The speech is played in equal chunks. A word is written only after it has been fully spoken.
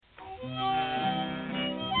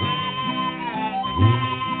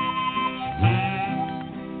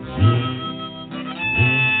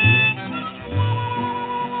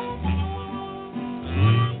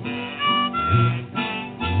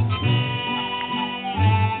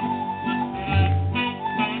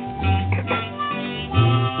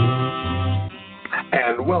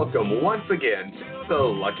welcome once again to the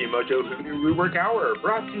Lucky Mojo Hoodoo Rootwork Hour,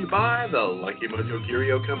 brought to you by the Lucky Mojo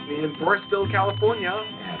Curio Company in Forestville, California,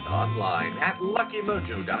 and online at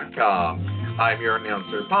luckymojo.com. I'm your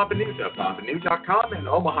announcer, Papa Newt of papanewt.com in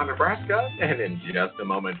Omaha, Nebraska, and in just a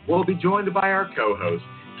moment, we'll be joined by our co-host,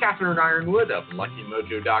 Catherine Ironwood of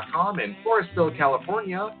luckymojo.com in Forestville,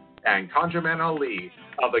 California, and ConjureMan Ali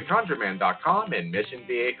of theconjureman.com in Mission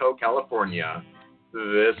Viejo, California.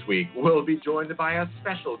 This week, we'll be joined by a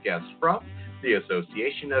special guest from the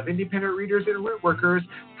Association of Independent Readers and Rootworkers,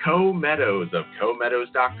 Meadows of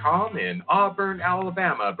comeadows.com in Auburn,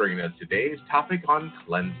 Alabama, bringing us today's topic on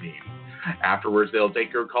cleansing. Afterwards, they'll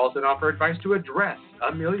take your calls and offer advice to address,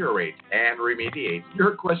 ameliorate, and remediate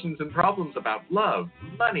your questions and problems about love,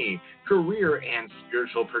 money, career, and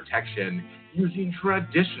spiritual protection using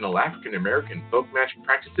traditional African American folk magic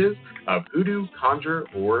practices of hoodoo, conjure,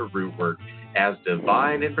 or rootwork, as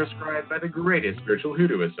divine and prescribed by the greatest spiritual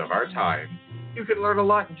hoodooists of our time. You can learn a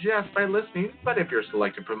lot just by listening, but if you're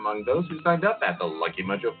selected from among those who signed up at the Lucky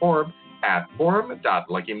Mojo Forum at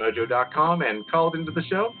forum.luckymojo.com and called into the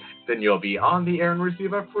show, then you'll be on the air and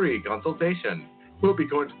receive a free consultation. We'll be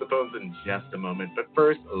going to the phones in just a moment, but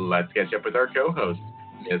first, let's catch up with our co-hosts,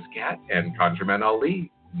 Ms. Cat and ConjureMan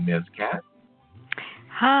Ali. Ms. Cat?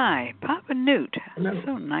 Hi, Papa Newt. Hello.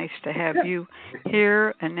 So nice to have you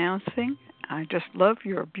here announcing. I just love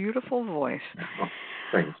your beautiful voice. Oh,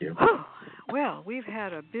 thank you. Oh, well, we've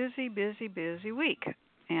had a busy week,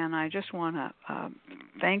 and I just want to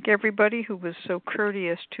thank everybody who was so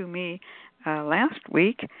courteous to me last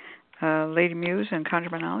week, Lady Muse and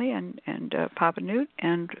ConjureMan Ali and Papa Newt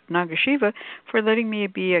and Nagashiva, for letting me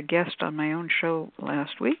be a guest on my own show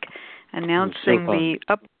last week, announcing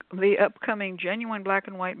the upcoming Genuine Black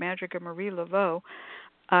and White Magic of Marie Laveau.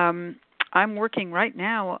 I'm working right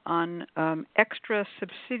now on extra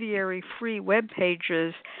subsidiary free web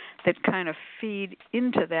pages that kind of feed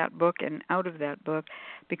into that book and out of that book,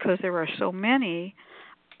 because there are so many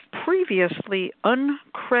previously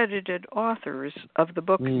uncredited authors of the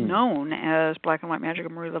book known as Black and White Magic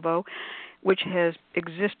of Marie Laveau, which has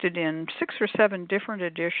existed in 6 or 7 different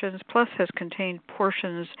editions, plus has contained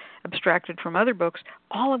portions abstracted from other books,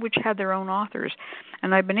 all of which had their own authors.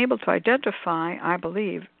 And I've been able to identify, I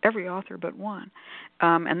believe, every author but one.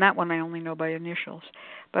 And that one I only know by initials.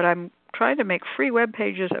 But I'm trying to make free web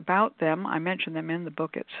pages about them. I mention them in the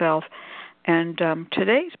book itself. And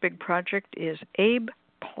today's big project is Abe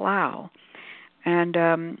Plow.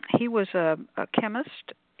 And he was a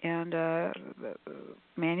chemist and a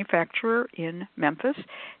manufacturer in Memphis.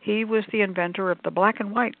 He was the inventor of the black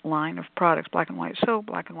and white line of products, black and white soap,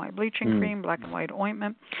 black and white bleaching cream, black and white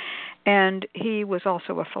ointment. And he was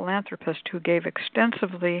also a philanthropist who gave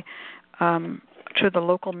extensively to the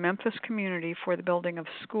local Memphis community for the building of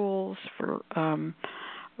schools, for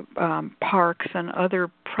parks and other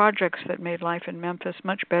projects that made life in Memphis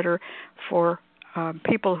much better for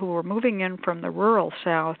people who were moving in from the rural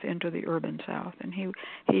South into the urban South. And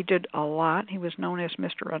he did a lot. He was known as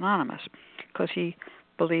Mr. Anonymous because he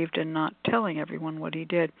believed in not telling everyone what he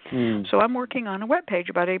did. So I'm working on a webpage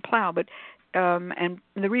about Abe Plow, but and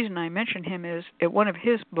the reason I mention him is one of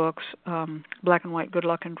his books, Black and White Good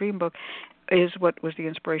Luck and Dream Book, is what was the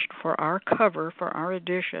inspiration for our cover for our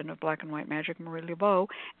edition of Black and White Magic Marie Laveau,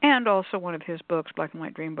 and also one of his books, Black and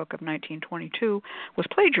White Dream Book of 1922, was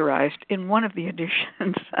plagiarized in one of the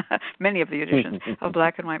editions, many of the editions of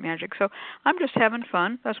Black and White Magic. So I'm just having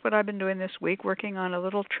fun. That's what I've been doing this week, working on a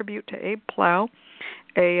little tribute to Abe Plow,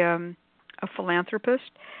 a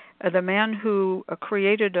philanthropist, the man who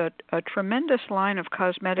created a tremendous line of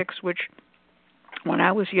cosmetics, which, when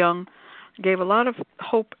I was young, gave a lot of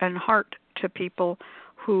hope and heart to people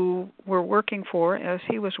who were working for, as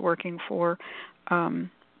he was working for,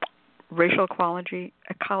 racial equality,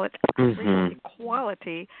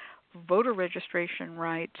 voter registration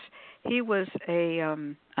rights. He was a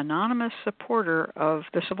anonymous supporter of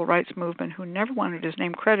the civil rights movement who never wanted his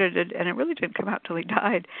name credited, and it really didn't come out till he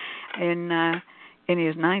died in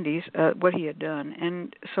his 90s, what he had done.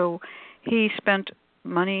 And so he spent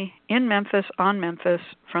money in Memphis, on Memphis,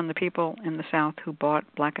 from the people in the South who bought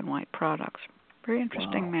black and white products. Very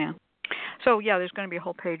interesting man. So, yeah, there's going to be a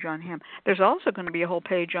whole page on him. There's also going to be a whole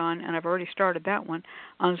page on, and I've already started that one,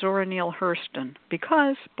 on Zora Neale Hurston,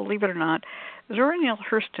 because, believe it or not, Zora Neale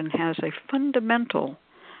Hurston has a fundamental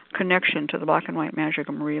connection to the black and white magic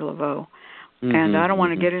of Marie Laveau. And I don't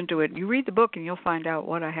want to get into it. You read the book and you'll find out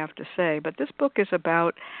what I have to say. But this book is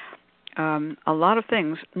about a lot of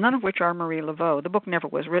things, none of which are Marie Laveau. The book never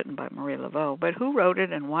was written by Marie Laveau, but who wrote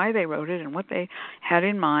it and why they wrote it and what they had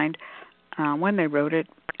in mind when they wrote it.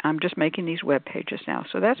 I'm just making these web pages now.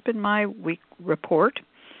 So that's been my week report.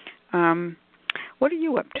 What are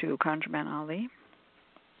you up to, ConjureMan Ali?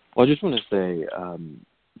 Well, I just want to say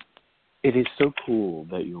it is so cool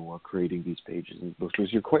that you're creating these pages and books,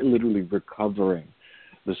 because you're quite literally recovering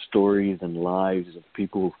the stories and lives of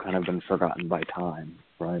people who've kind of been forgotten by time,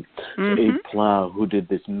 right? So Abe Plow, who did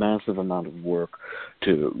this massive amount of work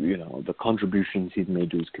to, the contributions he's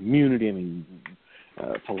made to his community,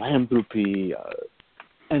 philanthropy,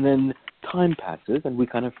 and then time passes and we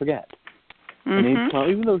kind of forget. And Abe Plow,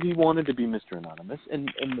 even though he wanted to be Mr. Anonymous, in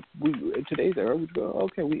today's era, we go,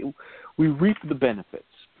 okay, we reap the benefits,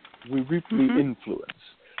 we reap the influence,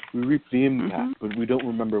 we reap the impact, but we don't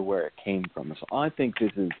remember where it came from. So I think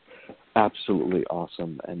this is absolutely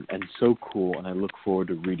awesome and so cool, and I look forward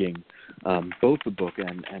to reading both the book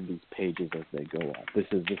and these pages as they go on. This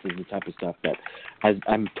is the type of stuff that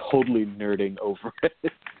I'm totally nerding over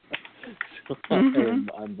it. So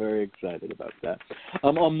I'm very excited about that.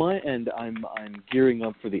 On my end, I'm gearing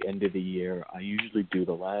up for the end of the year. I usually do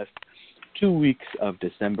the last 2 weeks of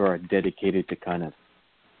December are dedicated to kind of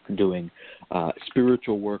doing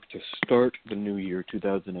spiritual work to start the new year,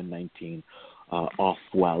 2019, off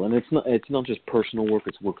well. And it's not just personal work,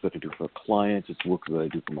 it's work that I do for clients, it's work that I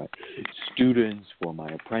do for my students, for my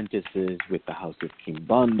apprentices, with the House of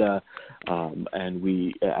Kimbanda, and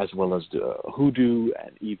we, as well as hoodoo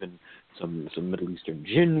and even some Middle Eastern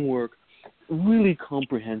jinn work, really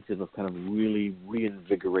comprehensive of kind of really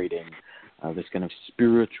reinvigorating this kind of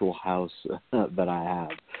spiritual house that I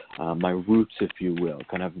have, my roots, if you will,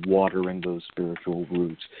 kind of watering those spiritual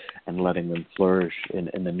roots and letting them flourish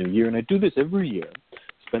in the new year. And I do this every year,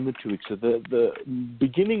 spend the 2 weeks. So the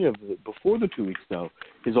beginning of before the 2 weeks, though,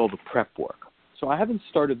 is all the prep work. So I haven't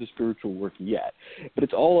started the spiritual work yet, but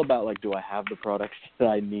it's all about, like, do I have the products that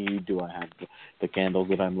I need? Do I have the candles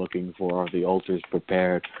that I'm looking for? Are the altars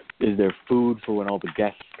prepared? Is there food for when all the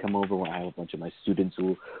guests come over? When I have a bunch of my students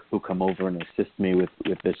who come over and assist me with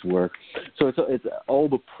this work. So it's all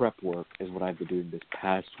the prep work is what I've been doing this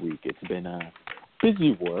past week. It's been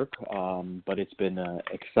busy work, but it's been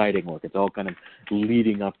exciting work. It's all kind of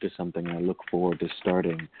leading up to something. I look forward to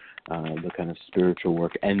starting the kind of spiritual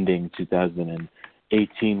work, ending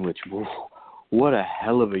 2018, which, what a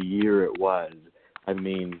hell of a year it was. I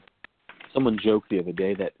mean, someone joked the other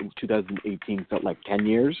day that 2018 felt like 10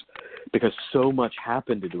 years because so much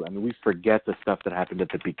happened to do. I mean, we forget the stuff that happened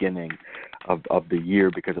at the beginning of the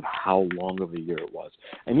year because of how long of a year it was.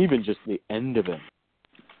 And even just the end of it.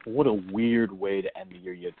 What a weird way to end the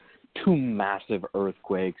year. You had 2 massive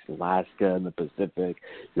earthquakes, Alaska and the Pacific.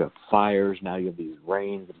 You have fires. Now you have these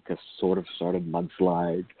rains that have sort of started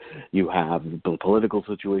mudslides. You have the political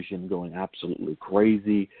situation going absolutely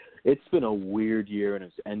crazy. It's been a weird year, and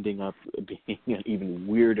it's ending up being an even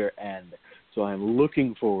weirder end. So I'm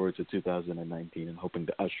looking forward to 2019 and hoping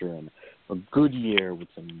to usher in a good year with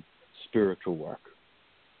some spiritual work.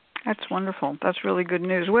 That's wonderful. That's really good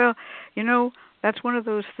news. Well, that's one of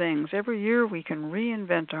those things. Every year we can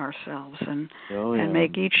reinvent ourselves and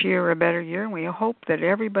make each year a better year, and we hope that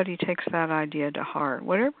everybody takes that idea to heart.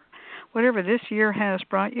 Whatever this year has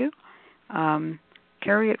brought you,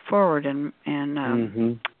 carry it forward and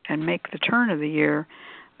make the turn of the year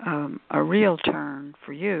a real turn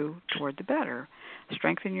for you toward the better.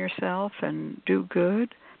 Strengthen yourself and do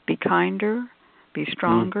good. Be kinder. Be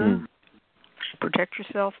stronger. Protect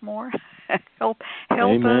yourself more. help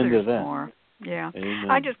others more. Yeah.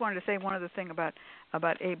 Amen. I just wanted to say one other thing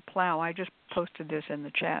about Abe Plow. I just posted this in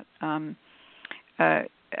the chat.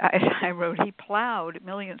 I wrote, he plowed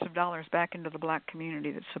millions of dollars back into the black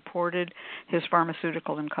community that supported his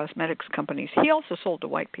pharmaceutical and cosmetics companies. He also sold to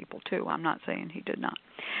white people, too. I'm not saying he did not.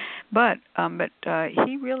 But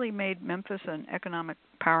he really made Memphis an economic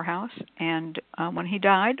powerhouse. And when he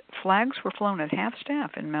died, flags were flown at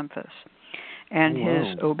half-staff in Memphis. And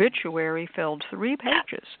his obituary filled 3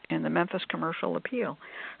 pages in the Memphis Commercial Appeal.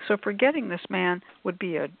 So forgetting this man would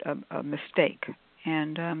be a mistake.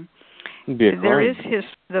 And there is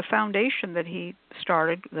the foundation that he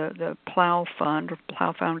started, the Plow Fund or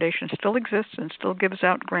Plow Foundation, still exists and still gives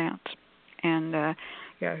out grants. And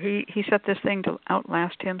he set this thing to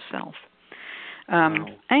outlast himself.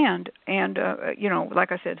 And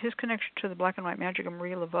like I said, his connection to the Black and White Magic of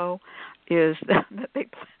Marie Laveau is that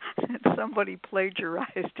somebody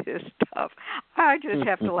plagiarized his stuff. I just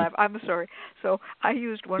have to laugh. I'm sorry. So I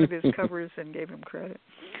used one of his covers and gave him credit,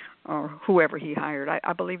 or whoever he hired.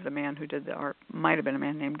 I believe the man who did the art might have been a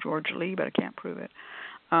man named George Lee, but I can't prove it.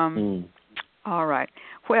 All right.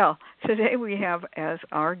 Well, today we have as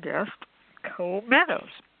our guest Co Meadows,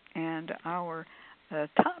 and our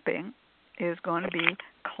topping is going to be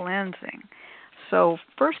cleansing. So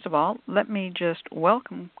first of all, let me just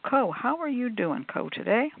welcome Co. How are you doing, Co,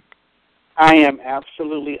 today? I am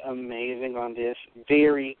absolutely amazing on this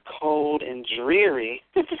very cold and dreary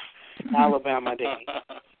Alabama day.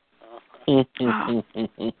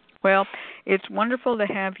 Well, it's wonderful to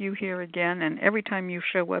have you here again, and every time you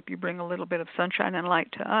show up, you bring a little bit of sunshine and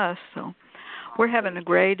light to us. So we're having a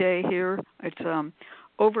gray day here. It's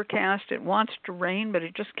overcast. It wants to rain, but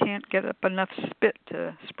it just can't get up enough spit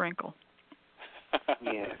to sprinkle.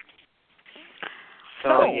 Yeah.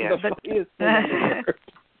 So yeah.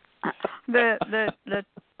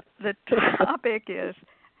 The topic is,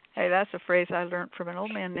 hey, that's a phrase I learned from an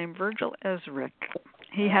old man named Virgil Ezrick.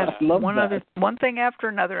 He had one thing after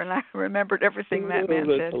another, and I remembered everything that man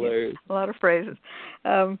said. Hilarious. A lot of phrases.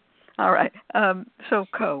 All right. So,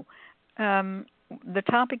 the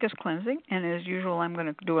topic is cleansing, and as usual, I'm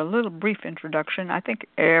going to do a little brief introduction. I think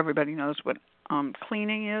everybody knows what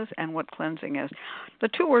cleaning is and what cleansing is. The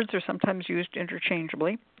two words are sometimes used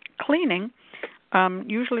interchangeably. Cleaning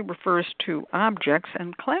usually refers to objects,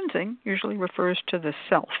 and cleansing usually refers to the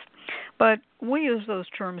self. But we use those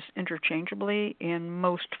terms interchangeably in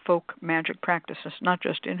most folk magic practices, not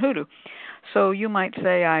just in hoodoo. So you might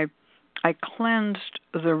say, I cleansed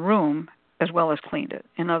the room as well as cleaned it.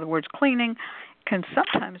 In other words, cleaning can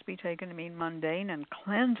sometimes be taken to mean mundane, and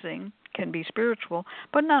cleansing can be spiritual,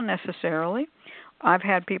 but not necessarily. I've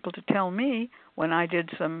had people to tell me when I did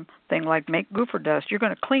something like make gopher dust, you're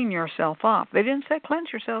going to clean yourself off. They didn't say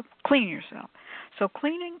cleanse yourself, clean yourself. So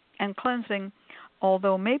cleaning and cleansing,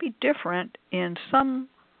 although maybe different in some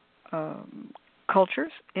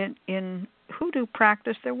cultures, in hoodoo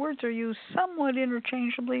practice, their words are used somewhat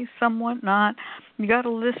interchangeably, somewhat not. You got to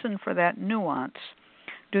listen for that nuance.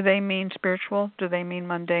 Do they mean spiritual? Do they mean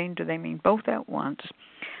mundane? Do they mean both at once?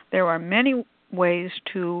 There are many ways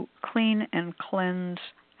to clean and cleanse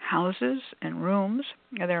houses and rooms.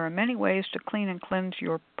 There are many ways to clean and cleanse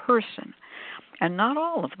your person, and not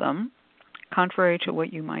all of them, contrary to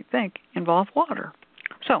what you might think, involve water.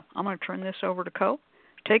 So I'm going to turn this over to Co.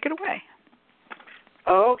 Take it away.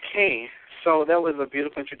 Okay. So that was a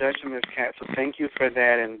beautiful introduction, Ms. Kat. So thank you for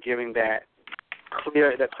that and giving that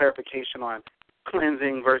clarification on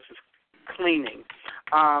cleansing versus cleaning.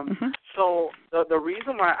 So the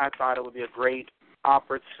reason why I thought it would be a great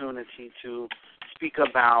opportunity to speak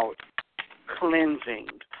about cleansing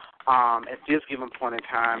at this given point in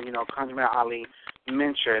time, ConjureMan Ali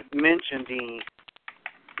mentioned the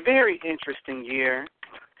very interesting year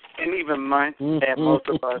and even month that most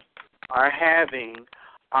of us are having.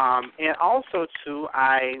 And also, too,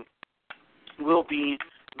 I will be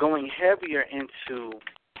going heavier into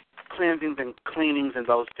cleansings and cleanings and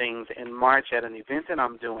those things in March at an event that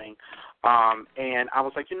I'm doing. And I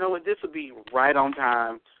was like, you know what, this would be right on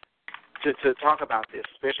time to talk about this,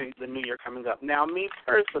 especially the new year coming up. Now, me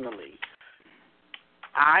personally,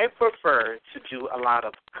 I prefer to do a lot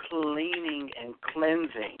of cleaning and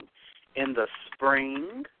cleansing in the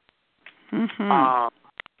spring,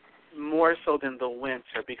 more so than the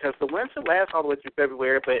winter, because the winter lasts all the way through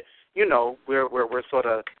February, but, we're sort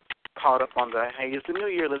of caught up on the, hey, it's the new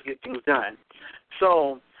year, let's get things done.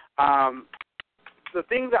 So the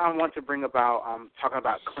thing that I want to bring about talking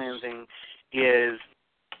about cleansing is,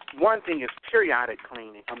 one thing is periodic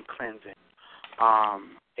cleansing,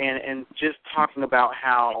 and just talking about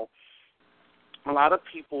how a lot of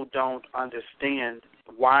people don't understand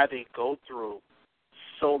why they go through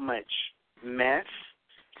so much mess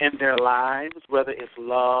in their lives, whether it's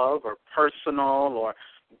love or personal or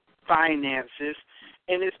finances,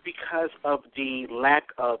 and it's because of the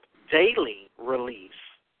lack of daily release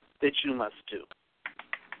that you must do,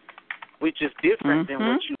 which is different than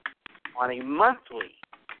what you do on a monthly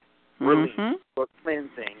release or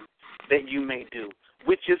cleansing that you may do,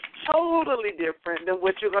 which is totally different than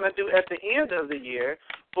what you're going to do at the end of the year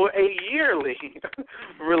for a yearly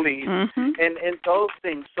release and those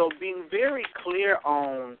things. So being very clear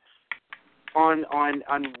on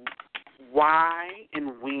why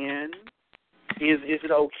and when is it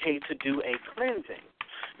okay to do a cleansing.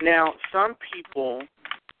 Now, some people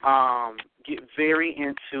get very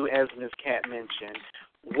into, as Ms. Kat mentioned,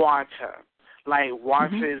 water. Like,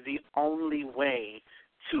 water is the only way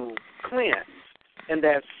to cleanse, and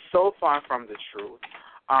that's so far from the truth.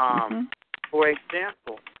 For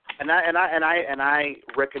example, and I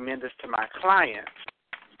recommend this to my clients.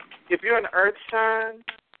 If you're an earth sign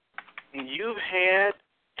and you've had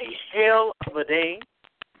a hell of a day,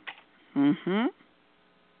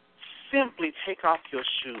 simply take off your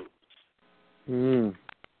shoes.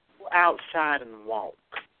 Go outside and walk.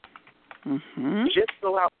 Just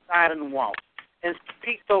go outside and walk and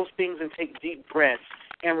speak those things and take deep breaths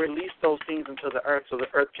and release those things into the earth so the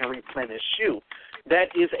earth can replenish you. That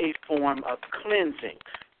is a form of cleansing.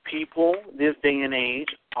 People this day and age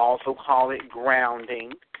also call it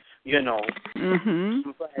grounding, you know.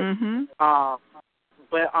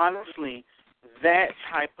 But honestly, that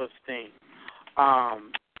type of thing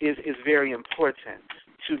is very important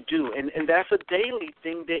to do, and that's a daily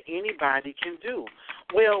thing that anybody can do.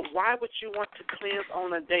 Well, why would you want to cleanse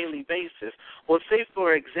on a daily basis? Well, say,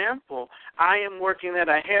 for example, I am working at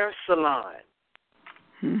a hair salon,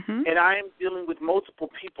 and I am dealing with multiple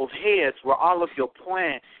people's heads where all of your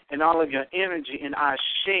plan and all of your energy and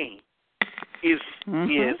ashe is,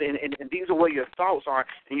 and these are where your thoughts are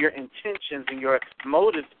and your intentions and your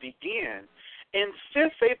motives begin. And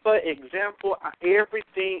just say, for example, every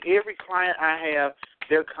client I have,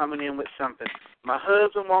 they're coming in with something. My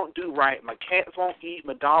husband won't do right. My cats won't eat.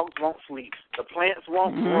 My dogs won't sleep. The plants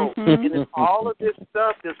won't grow. And it's all of this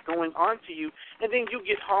stuff that's going on to you. And then you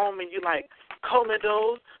get home and you're like,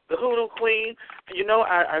 Meadows, the Hoodoo Queen, you know,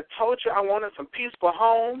 I told you I wanted some peaceful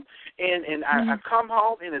home, and I come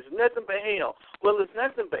home and it's nothing but hell. Well, it's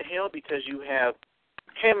nothing but hell because you have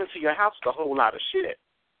came into your house with a whole lot of shit.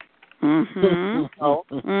 I'm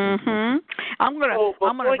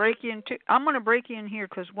gonna break you in here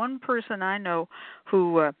because one person I know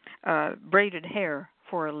who braided hair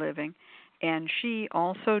for a living, and she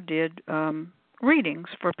also did readings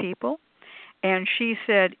for people, and she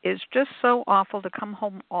said it's just so awful to come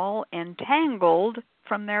home all entangled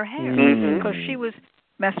from their hair because she was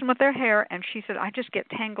messing with their hair, and she said I just get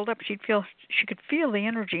tangled up. She could feel the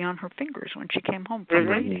energy on her fingers when she came home from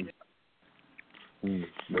braiding. Very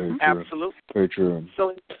true. Absolutely. Very true.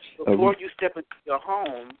 So before you step into your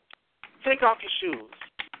home, take off your shoes.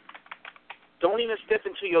 Don't even step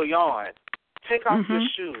into your yard. Take off your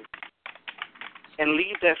shoes and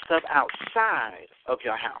leave that stuff outside of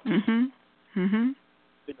your house. You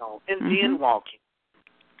know, and then walking.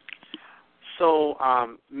 So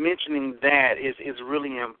mentioning that is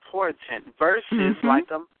really important versus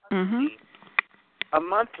like a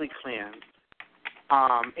monthly cleanse.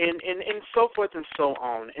 And so forth and so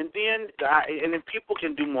on. And then people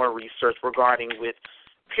can do more research regarding with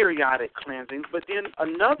periodic cleansings. But then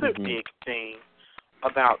another big thing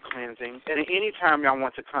about cleansing, and any time y'all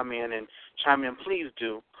want to come in and chime in, please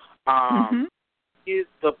do, is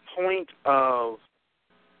the point of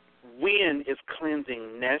when is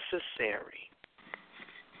cleansing necessary.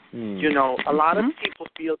 You know, a lot of people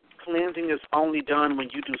feel cleansing is only done when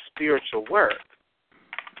you do spiritual work.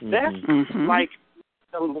 That's like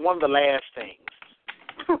one of the last things.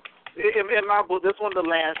 In my book, that's one of the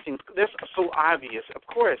last things. That's so obvious. Of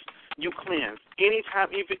course, you cleanse. Anytime,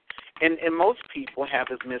 even, and most people have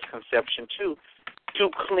this misconception, too, do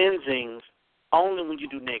cleansings only when you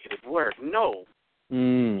do negative work. No.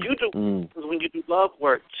 You do when you do love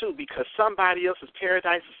work, too, because somebody else's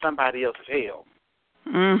paradise is somebody else's hell.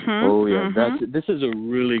 Oh, yeah. This is a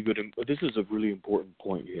really important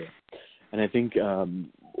point here. And I think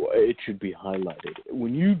it should be highlighted.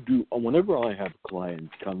 Whenever I have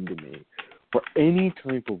clients come to me for any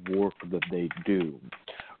type of work that they do,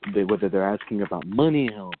 whether they're asking about money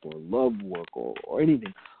help or love work or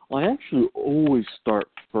anything, I actually always start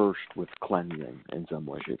first with cleansing in some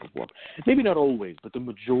way, shape, or form. Maybe not always, but the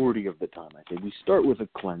majority of the time, I say we start with a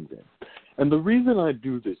cleansing. And the reason I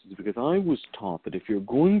do this is because I was taught that if you're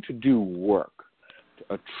going to do work,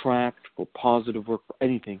 attract for positive work, for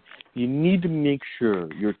anything, you need to make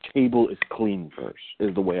sure your table is clean first,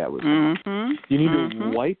 is the way I was taught. You need to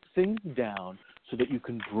wipe things down so that you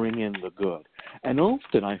can bring in the good. And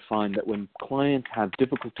often I find that when clients have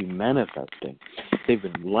difficulty manifesting, they've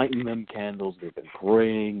been lighting them candles, they've been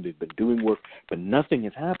praying, they've been doing work, but nothing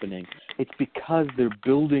is happening. It's because they're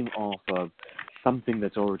building off of something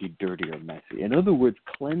that's already dirty or messy. In other words,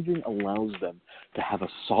 cleansing allows them to have a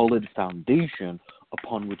solid foundation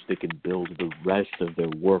upon which they can build the rest of their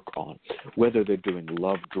work on, whether they're doing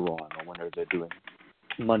love drawing or whether they're doing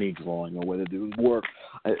money drawing or whether they're doing work.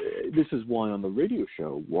 This is why on the radio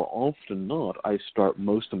show, more often not, I start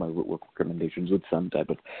most of my rootwork recommendations with some type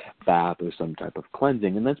of bath or some type of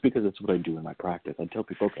cleansing, and that's because that's what I do in my practice. I tell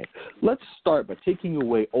people, okay, let's start by taking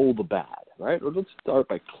away all the bad, right? Or let's start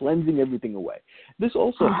by cleansing everything away. This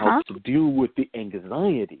also helps to deal with the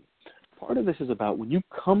anxiety. Part of this is about when you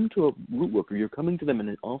come to a root worker, you're coming to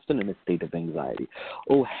them often in a state of anxiety.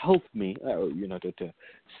 Oh, help me, to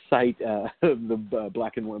cite the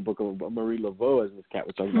black and white book of Marie Laveau, as Ms. Cat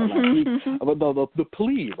was talking about last week, about the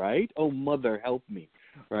plea, right? Oh, mother, help me,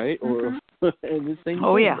 right? Or and the same thing.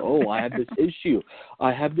 Oh, I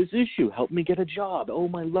have this issue. Help me get a job. Oh,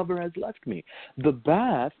 my lover has left me. The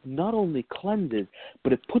bath not only cleanses,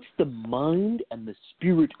 but it puts the mind and the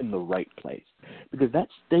spirit in the right place. Because that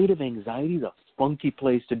state of anxiety is a funky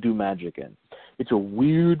place to do magic in. it's a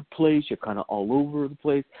weird place. You're kind of all over the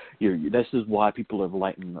place. This is why people are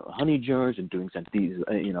lighting honey jars and doing these,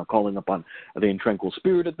 calling upon the intranquil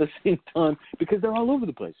spirit at the same time, because they're all over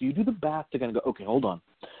the place. So you do the bath to kind of go, okay, hold on.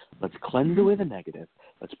 Let's cleanse away the negative.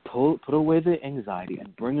 Let's put away the anxiety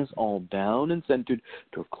and bring us all down and centered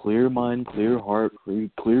to a clear mind, clear heart,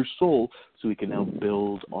 clear soul, so we can now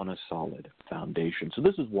build on a solid foundation. So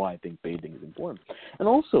this is why I think bathing is important. And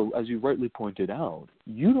also, as you rightly pointed out,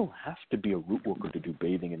 you don't have to be a root worker to do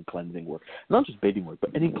bathing and cleansing work. Not just bathing work,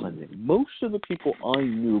 but any cleansing. Most of the people I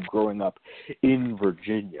knew growing up in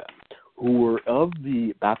Virginia who were of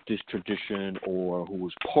the Baptist tradition or who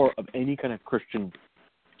was part of any kind of Christian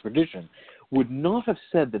tradition would not have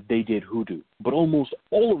said that they did hoodoo, but almost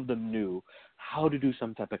all of them knew how to do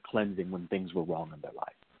some type of cleansing when things were wrong in their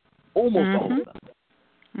life. Almost all of them.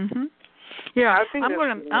 Mm-hmm. Yeah, I think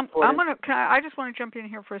I just want to jump in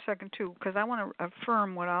here for a second too, because I want to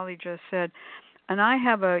affirm what Ali just said. And I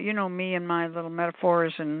have me and my little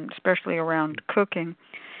metaphors, and especially around cooking.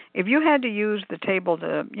 If you had to use the table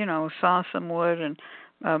to, saw some wood and,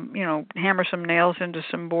 hammer some nails into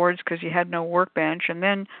some boards because you had no workbench, and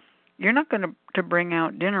then you're not going to bring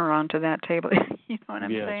out dinner onto that table. You know what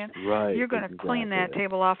I'm saying? Right. You're going to clean that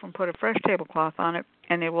table off and put a fresh tablecloth on it,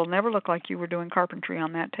 and it will never look like you were doing carpentry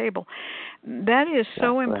on that table. That is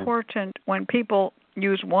so important when people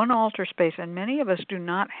use one altar space, and many of us do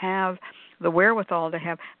not have the wherewithal to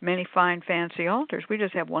have many fine, fancy altars. We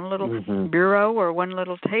just have one little bureau or one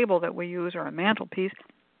little table that we use, or a mantelpiece,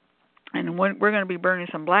 and we're going to be burning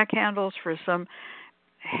some black candles for some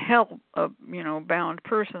hell bound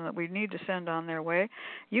person that we need to send on their way.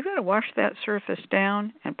 You got to wash that surface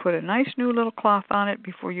down and put a nice new little cloth on it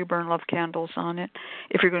before you burn love candles on it.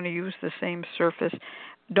 If you're going to use the same surface,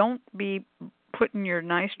 don't be putting your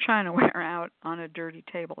nice chinaware out on a dirty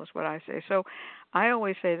table, is what I say. So I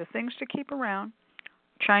always say the things to keep around: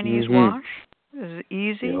 Chinese wash is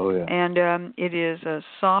easy, and it is a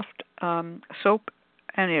soft soap.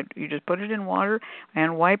 And you just put it in water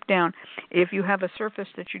and wipe down. If you have a surface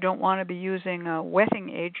that you don't want to be using a wetting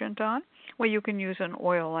agent on, well, you can use an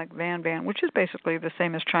oil like Van Van, which is basically the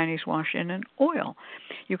same as Chinese wash in an oil.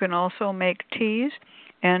 You can also make teas,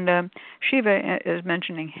 and Shiva is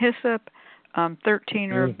mentioning hyssop,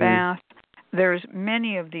 13-herb bath. There's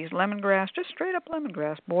many of these lemongrass, just straight up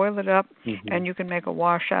lemongrass. Boil it up, and you can make a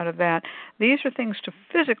wash out of that. These are things to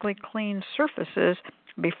physically clean surfaces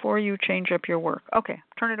before you change up your work. Okay,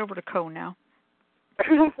 turn it over to Co now.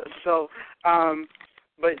 So,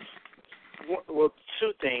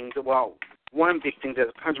 two things. Well, one big thing that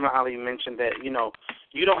ConjureMan Ali mentioned, that,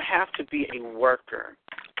 you don't have to be a worker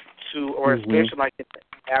to, or especially like in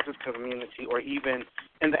the African community or even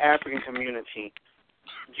in the African community,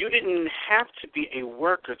 you didn't have to be a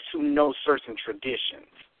worker to know certain traditions.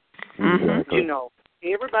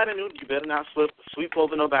 Everybody knew you better not sweep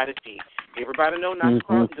over nobody's feet. Everybody know not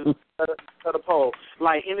to cut a pole.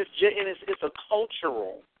 And it's a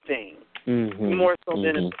cultural thing, more so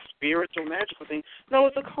than it's a spiritual, magical thing. No,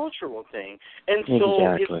 it's a cultural thing, and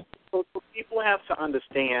so people have to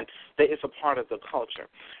understand that it's a part of the culture.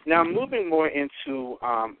 Now, moving more into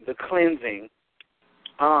the cleansing.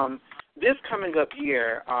 This coming up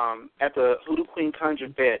here at the Hoodoo Queen Conjure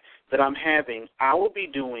Fest that I'm having, I will be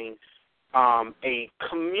doing a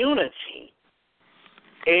community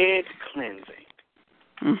egg cleansing.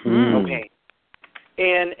 Okay.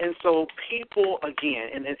 And so people, again,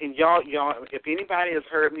 and y'all, if anybody has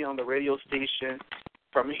heard me on the radio station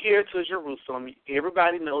from here to Jerusalem,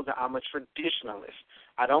 everybody knows that I'm a traditionalist.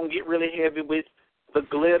 I don't get really heavy with the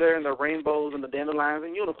glitter and the rainbows and the dandelions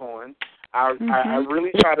and unicorns. I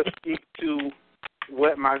really try to speak to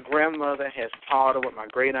what my grandmother has taught, or what my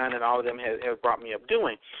great aunt and all of them have brought me up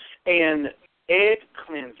doing. And egg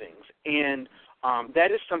cleansings, and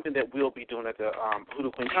that is something that we'll be doing at the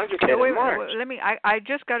Hoodoo Queen Conjure Fest in March. I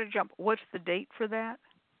just got to jump. What's the date for that?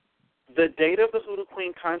 The date of the Hoodoo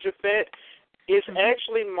Queen Conjure Fest is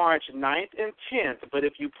actually March 9th and 10th, but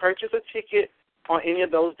if you purchase a ticket on any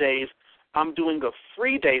of those days, I'm doing a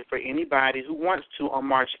free day for anybody who wants to on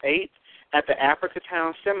March 8th at the Africa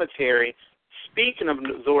Town Cemetery. Speaking of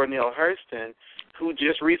Zora Neale Hurston, who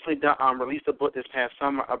just recently released a book this past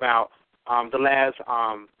summer about the last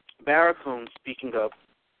Barracoon, speaking of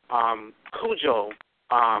Cujo,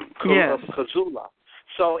 Kazula.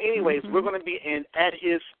 So, anyways, we're going to be at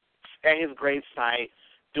his grave site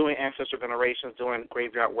doing ancestor venerations, doing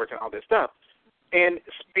graveyard work, and all this stuff. And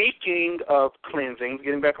speaking of cleansing,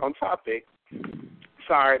 getting back on topic,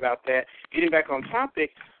 sorry about that. Getting back on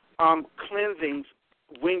topic, cleansings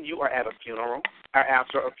when you are at a funeral or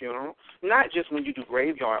after a funeral, not just when you do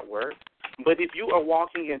graveyard work. But if you are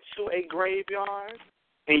walking into a graveyard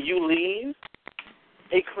and you leave,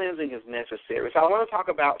 a cleansing is necessary. So I want to talk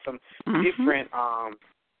about some different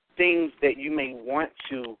things that you may want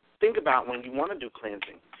to think about when you want to do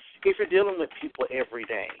cleansing. If you're dealing with people every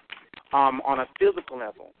day, on a physical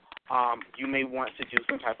level, you may want to do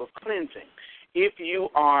some type of cleansing. If you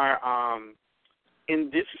are,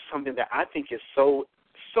 and this is something that I think is so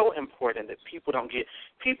important that people don't get,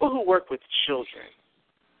 people who work with children,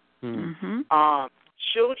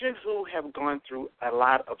 children who have gone through a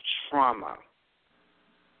lot of trauma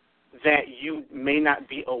that you may not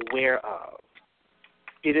be aware of,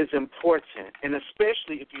 it is important, and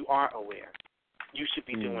especially if you are aware, you should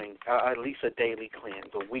be doing at least a daily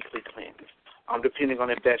cleanse, a weekly cleanse, depending on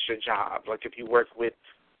if that's your job, like if you work with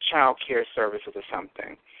child care services or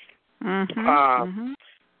something.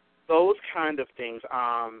 Those kind of things.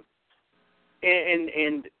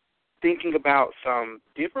 And thinking about some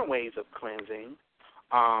different ways of cleansing.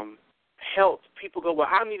 Health. People go, well,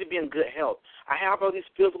 I need to be in good health. I have all these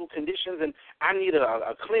physical conditions, and I need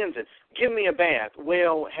a cleansing. Give me a bath.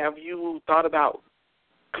 Well, have you thought about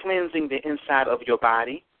cleansing the inside of your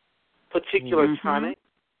body, particular tonic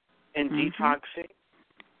and detoxing,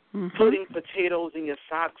 putting potatoes in your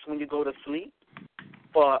socks when you go to sleep,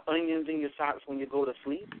 or onions in your socks when you go to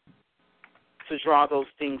sleep to draw those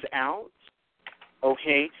things out,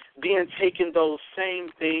 okay? Then taking those same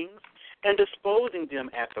things and disposing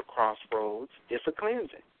them at the crossroads is a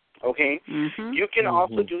cleansing, okay? You can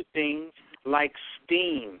also do things like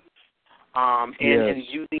steam and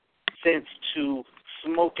using sense to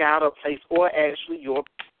smoke out a place or actually your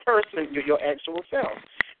person, your actual self.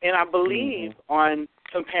 And I believe on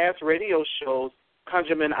some past radio shows,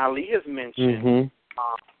 ConjureMan Ali has mentioned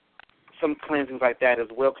some cleansings like that as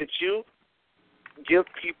well. Could you give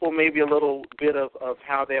people maybe a little bit of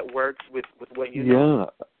how that works with what you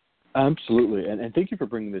know? Yeah, absolutely. And thank you for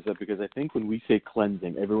bringing this up, because I think when we say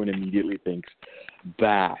cleansing, everyone immediately thinks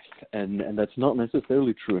bath, and that's not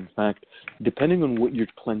necessarily true. In fact, depending on what you're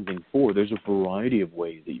cleansing for, there's a variety of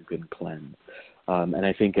ways that you can cleanse. And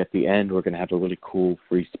I think at the end we're going to have a really cool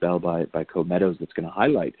free spell by Meadows that's going to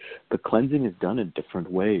highlight the cleansing is done in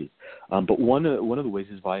different ways. But one of the ways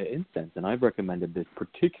is via incense, and I've recommended this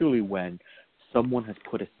particularly when someone has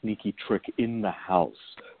put a sneaky trick in the house,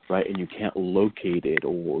 right, and you can't locate it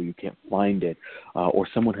or you can't find it, or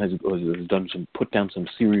someone has put down some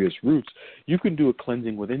serious roots. You can do a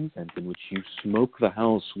cleansing with incense in which you smoke the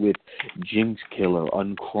house with jinx killer,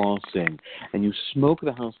 uncrossing, and you smoke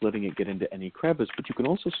the house letting it get into any crevice, but you can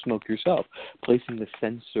also smoke yourself, placing the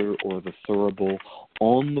censer or the thurible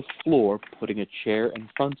on the floor, putting a chair in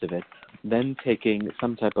front of it, then taking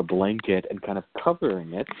some type of blanket and kind of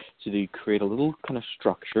covering it so that you create a little kind of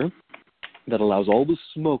structure that allows all the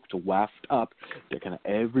smoke to waft up to kind of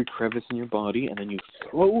every crevice in your body, and then you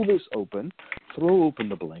throw open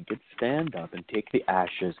the blanket, stand up, and take the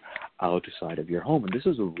ashes outside of your home. And this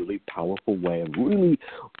is a really powerful way of really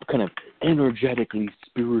kind of energetically,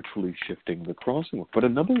 spiritually shifting the crossing work. But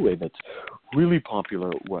another way that's really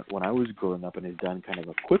popular when I was growing up and is done kind of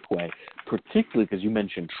a quick way, particularly because you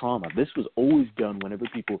mentioned trauma, this was always done whenever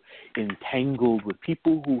people entangled with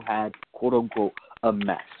people who had, quote-unquote, a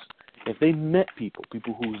mess. If they met people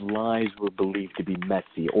whose lives were believed to be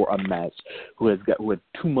messy or a mess, who had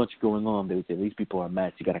too much going on, they would say, these people are a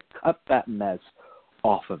mess. You got to cut that mess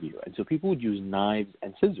off of you. And so people would use knives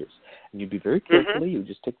and scissors. And you'd be very carefully, you would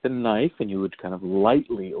just take the knife and you would kind of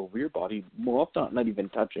lightly over your body, more often not even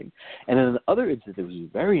touching. And in other instances, it was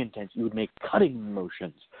very intense. You would make cutting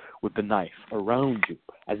motions with the knife around you,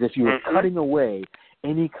 as if you were cutting away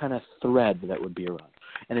any kind of thread that would be around.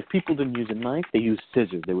 And if people didn't use a knife, they used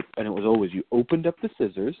scissors. And it was always, you opened up the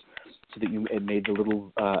scissors so that it made the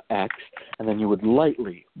little X, and then you would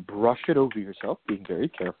lightly brush it over yourself, being very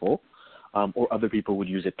careful, or other people would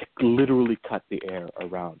use it to literally cut the air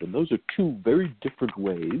around. And those are two very different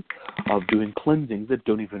ways of doing cleansings that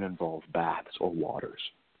don't even involve baths or waters.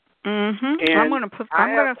 I'm going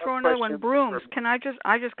to throw another one. Brooms. I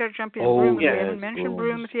just got to jump in. Brooms. We haven't mentioned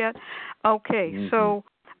brooms yet. Okay, so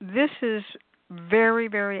this is very,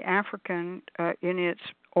 very African in its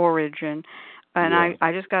origin. And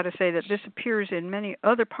I just got to say that this appears in many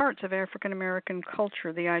other parts of African American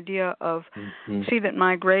culture, the idea of, see that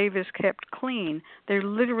my grave is kept clean. There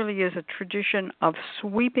literally is a tradition of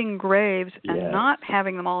sweeping graves and not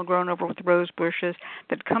having them all grown over with rose bushes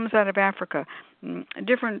that comes out of Africa.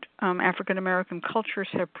 Different African American cultures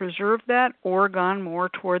have preserved that or gone more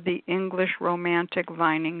toward the English romantic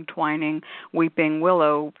vining, twining, weeping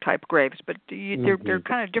willow type graves. But they're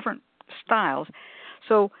kind of different styles.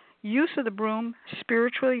 So use of the broom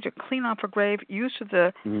spiritually to clean off a grave, use of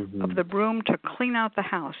the broom to clean out the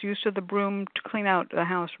house, use of the broom to clean out the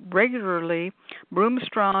house regularly, broom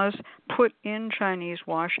straws put in Chinese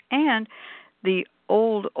wash, and the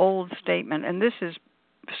old statement, and this is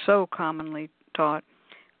so commonly taught,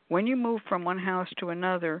 when you move from one house to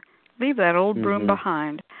another, leave that old broom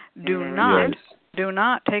behind. Do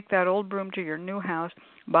not take that old broom to your new house.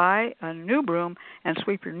 Buy a new broom and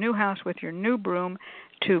sweep your new house with your new broom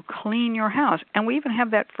to clean your house. And we even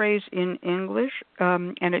have that phrase in English,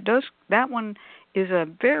 and that one is a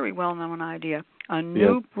very well-known idea. A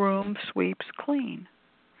new broom sweeps clean.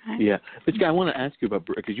 Right? Yeah. But I want to ask you about,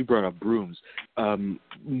 because you brought up brooms.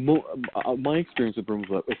 My experience with brooms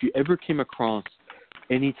was, if you ever came across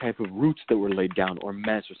any type of roots that were laid down, or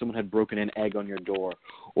mess, or someone had broken an egg on your door,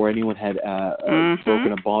 or anyone had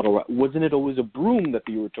broken a bottle, wasn't it always a broom that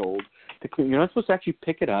you were told to clean? You're not supposed to actually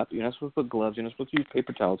pick it up. You're not supposed to put gloves. You're not supposed to use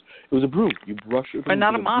paper towels. It was a broom. You brush it. But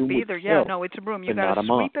not a mop either. Yeah, no, it's a broom. You got to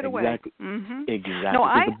sweep it away. Exactly. Exactly. No,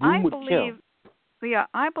 I believe. Yeah,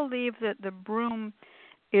 I believe that the broom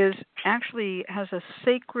has a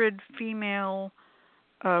sacred female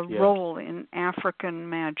role in African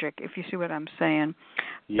magic, if you see what I'm saying.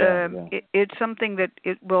 It's something that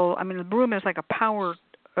the broom is like a power,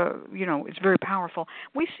 it's very powerful.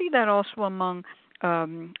 We see that also among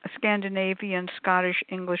Scandinavian, Scottish,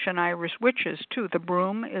 English, and Irish witches, too. The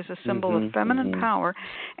broom is a symbol of feminine power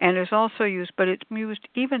and is also used, but it's used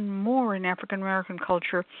even more in African American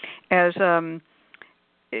culture as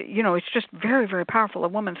it's just very, very powerful. A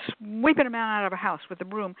woman sweeping a man out of a house with a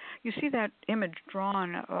broom. You see that image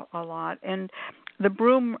drawn a lot. And the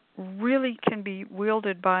broom really can be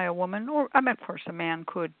wielded by a woman, or, of course, a man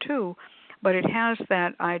could too, but it has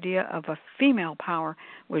that idea of a female power,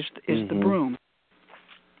 which is the broom.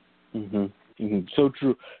 So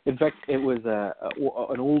true. In fact, it was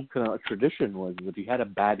an old kind of tradition was if you had a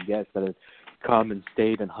bad guest that had come and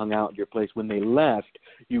stayed and hung out at your place, when they left,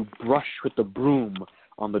 you brush with the broom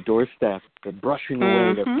on the doorstep, brushing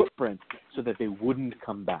away their footprint so that they wouldn't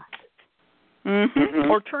come back.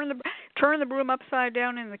 Or turn the broom upside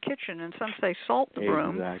down in the kitchen, and some say salt the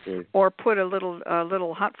broom, or put a little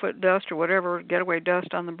hot foot dust or whatever getaway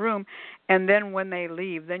dust on the broom, and then when they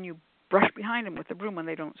leave, then you brush behind them with the broom when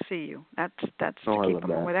they don't see you. That's to keep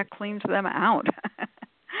them away. That cleans them out.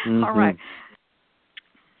 All right.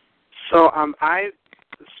 So I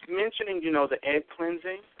was mentioning, the egg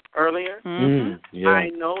cleansing earlier. I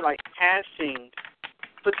know, like, passing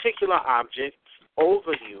particular objects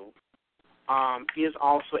over you is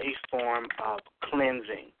also a form of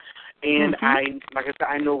cleansing. And like I said,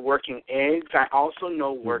 I know working eggs. I also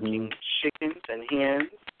know working chickens and hens,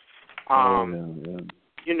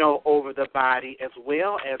 over the body as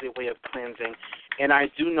well as a way of cleansing. And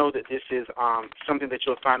I do know that this is something that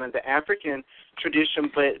you'll find in the African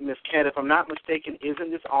tradition. But, Ms. Kat, if I'm not mistaken,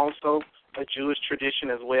 isn't this also a Jewish tradition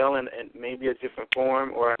as well, and maybe a different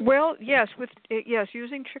form? Or yes,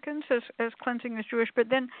 using chickens as cleansing is Jewish. But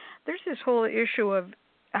then there's this whole issue of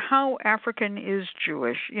how African is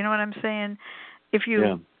Jewish. You know what I'm saying? If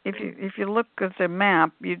you look at the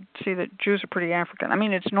map, you'd see that Jews are pretty African. I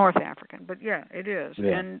mean, it's North African, but it is,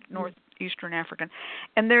 and Northeastern African.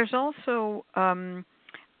 And there's also a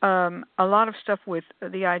lot of stuff with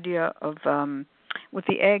the idea of with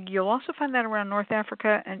the egg. You'll also find that around North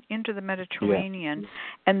Africa and into the Mediterranean,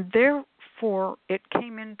 and therefore it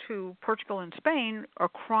came into Portugal and Spain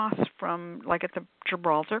across from, like, at the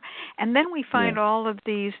Gibraltar, and then we find all of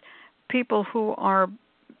these people who are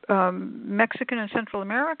Mexican and Central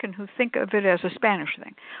American who think of it as a Spanish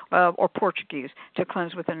thing, or Portuguese, to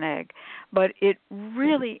cleanse with an egg. But it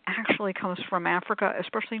really actually comes from Africa,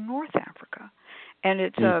 especially North Africa. And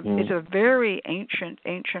it's a very ancient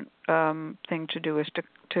thing to do, is to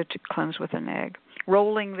cleanse with an egg.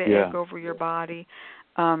 Rolling the egg over your body.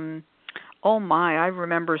 I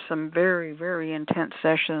remember some very, very intense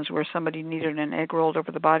sessions where somebody needed an egg rolled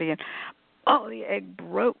over the body, and the egg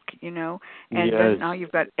broke, and then now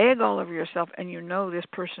you've got egg all over yourself, and this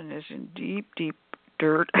person is in deep, deep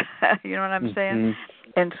dirt. You know what I'm saying?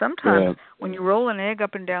 And sometimes when you roll an egg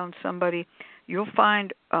up and down somebody, you'll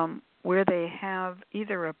find where they have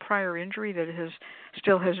either a prior injury that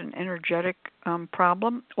still has an energetic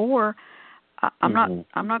problem, or I'm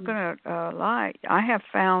not going to lie, I have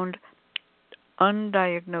found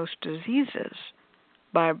undiagnosed diseases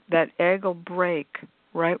by that egg will break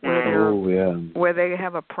right where where they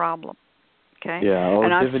have a problem. Okay,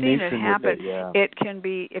 and I've seen it happen. It can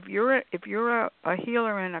be if you're a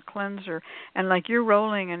healer and a cleanser, and like you're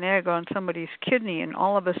rolling an egg on somebody's kidney, and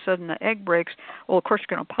all of a sudden the egg breaks. Well, of course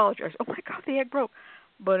you're going to apologize. Oh my God, the egg broke.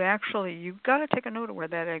 but actually you've got to take a note of where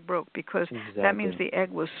that egg broke, because Exactly. that means the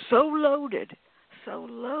egg was so loaded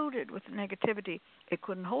with negativity, it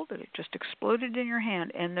couldn't hold it. It just exploded in your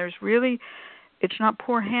hand, and it's not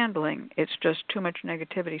poor handling, it's just too much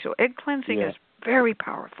negativity. So egg cleansing is very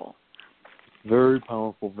powerful. Very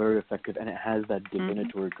powerful, very effective, and it has that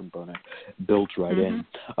divinatory component built right in.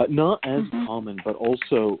 Not as common, but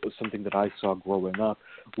also something that I saw growing up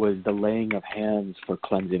was the laying of hands for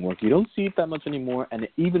cleansing work. You don't see it that much anymore, and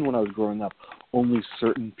even when I was growing up, only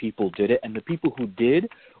certain people did it, and the people who did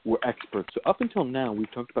were experts. So up until now,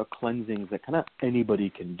 we've talked about cleansings that kind of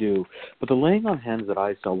anybody can do, but the laying on hands that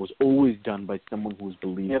I saw was always done by someone who was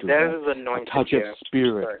believed to have a touch of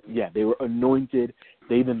spirit. Right. Yeah, they were anointed.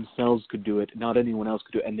 They themselves could do it. Not anyone else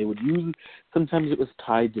could do it. And they would use, sometimes it was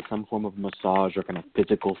tied to some form of massage or kind of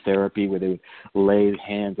physical therapy where they would lay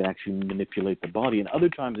hands and actually manipulate the body. And other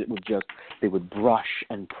times it was just, they would brush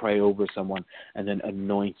and pray over someone and then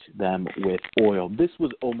anoint them with oil. This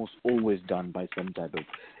was almost always done by some type of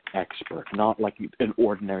expert, not like an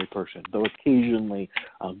ordinary person, though occasionally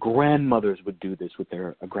grandmothers would do this with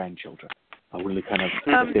their grandchildren. Really kind of,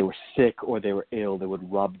 if they were sick or they were ill, they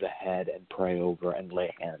would rub the head and pray over and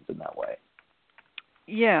lay hands in that way.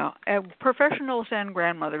 Yeah, professionals and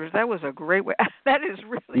grandmothers, that was a great way. That is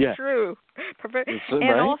really true.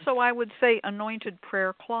 And also I would say anointed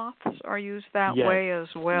prayer cloths are used that way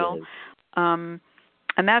as well. Yes. And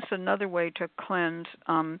that's another way to cleanse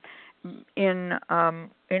in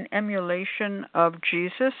emulation of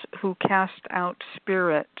Jesus, who cast out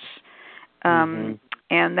spirits.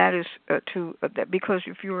 And that is because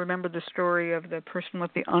if you remember the story of the person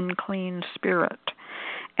with the unclean spirit,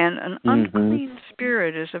 and an unclean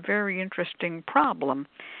spirit is a very interesting problem.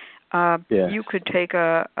 You could take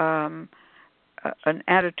an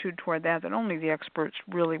attitude toward that only the experts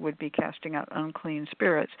really would be casting out unclean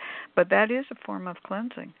spirits, but that is a form of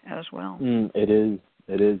cleansing as well. It is.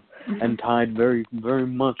 It is, and tied very, very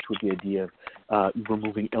much with the idea of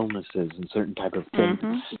removing illnesses and certain type of things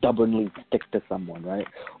that stubbornly stick to someone, right?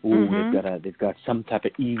 They've got some type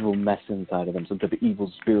of evil mess inside of them, some type of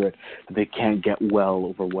evil spirit that they can't get well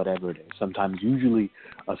over whatever it is. Sometimes, usually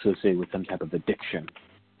associated with some type of addiction.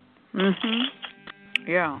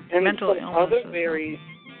 Yeah, and mental illness.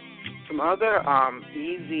 Some other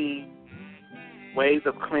easy ways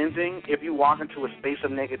of cleansing. If you walk into a space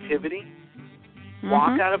of negativity,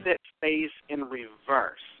 walk out of that space in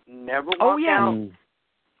reverse. Never walk out.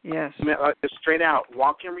 Yes. Just straight out.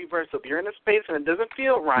 Walk in reverse. So if you're in a space and it doesn't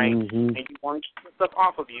feel right and you want to keep stuff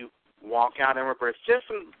off of you, walk out in reverse. Just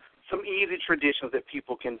some easy traditions that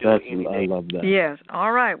people can do any day. I love that. Yes.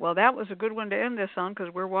 All right. Well, that was a good one to end this on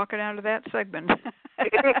because we're walking out of that segment.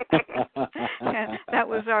 And that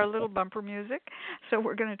was our little bumper music. So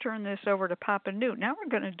we're going to turn this over to Papa Newt. Now we're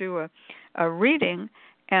going to do a reading.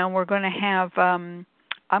 And we're going to have, I'm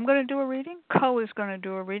going to do a reading, Co is going to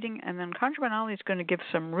do a reading, and then ConjureMan Ali is going to give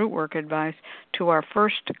some root work advice to our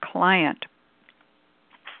first client.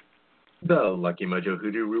 The Lucky Mojo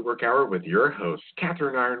Hoodoo Rootwork Hour with your hosts,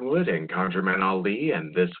 Catherine Ironwood and ConjureMan Ali,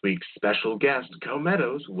 and this week's special guest, Co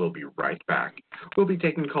Meadows, will be right back. We'll be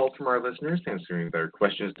taking calls from our listeners, answering their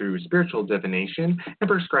questions through spiritual divination, and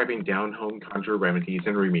prescribing down-home conjure remedies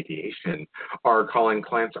and remediation. Our calling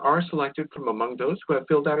clients are selected from among those who have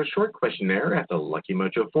filled out a short questionnaire at the Lucky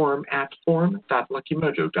Mojo Forum at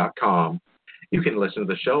forum.luckymojo.com. You can listen to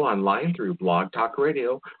the show online through Blog Talk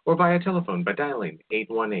Radio or via telephone by dialing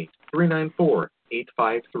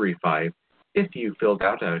 818-394-8535. If you filled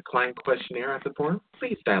out a client questionnaire at the forum,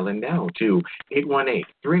 please dial in now to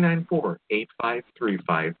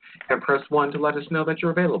 818-394-8535 and press 1 to let us know that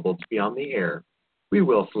you're available to be on the air. We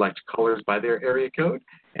will select callers by their area code,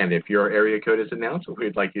 and if your area code is announced,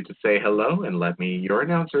 we'd like you to say hello and let me, your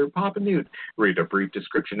announcer, Papa Newt, read a brief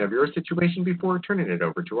description of your situation before turning it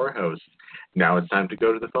over to our host. Now it's time to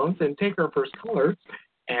go to the phones and take our first caller,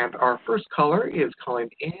 and our first caller is calling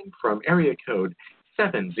in from area code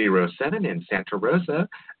 707 in Santa Rosa.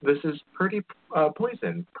 This is Pretty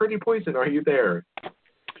Poison. Pretty Poison, are you there?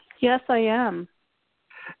 Yes, I am.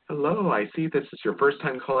 Hello, I see this is your first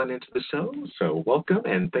time calling into the show, so welcome,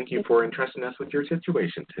 and thank you for entrusting us with your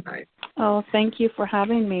situation tonight. Oh, thank you for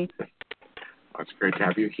having me. It's great to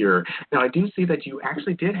have you here. Now, I do see that you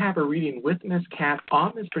actually did have a reading with Miss Cat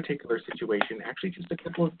on this particular situation actually just a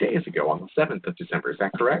couple of days ago on the 7th of December. Is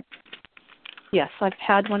that correct? Yes, I've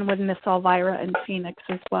had one with Miss Elvira in Phoenix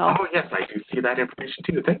as well. Oh, yes, I do see that information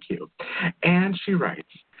too. Thank you. And she writes,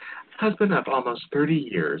 husband of almost 30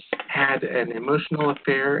 years, had an emotional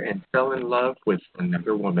affair and fell in love with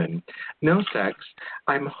another woman. No sex.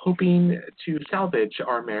 I'm hoping to salvage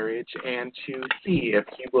our marriage and to see if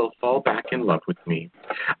he will fall back in love with me.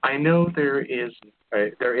 I know there is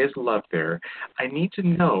love there. I need to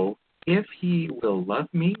know if he will love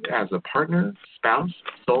me as a partner, spouse,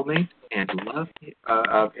 soulmate, and love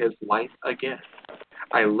of his life again.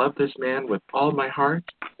 I love this man with all my heart,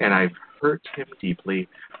 and I've hurt him deeply,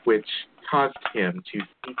 which caused him to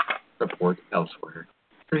seek support elsewhere.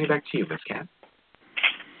 Turning back to you, Miss Cat.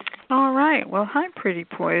 All right. Well, hi, Pretty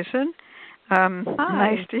Poison. Hi.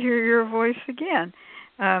 Nice to hear your voice again.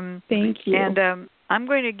 Thank you. And I'm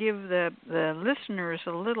going to give the listeners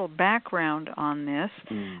a little background on this.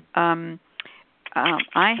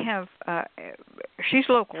 I have, she's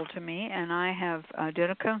local to me, and I have did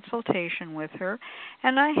a consultation with her,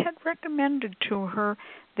 and I had recommended to her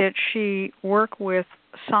that she work with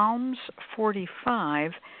Psalms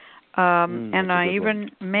 45, and I even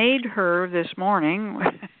made her this morning,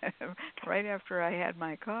 right after I had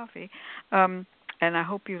my coffee, and I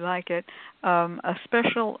hope you like it, a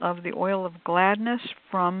special of the oil of gladness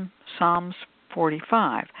from Psalms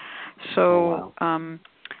 45. So,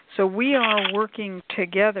 so we are working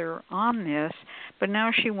together on this, but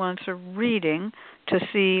now she wants a reading to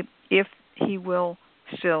see if he will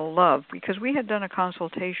still love, because we had done a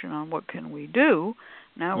consultation on what can we do.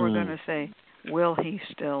 Now we're going to say, will he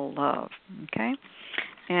still love? Okay,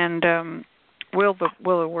 and will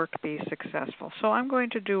the work be successful? So I'm going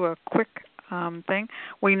to do a quick thing.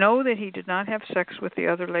 We know that he did not have sex with the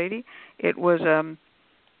other lady. It was,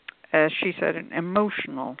 as she said, an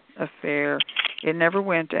emotional affair. It never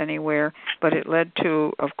went anywhere, but it led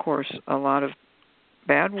to, of course, a lot of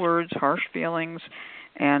bad words, harsh feelings,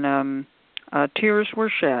 and tears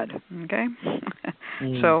were shed, okay?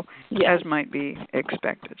 So, as might be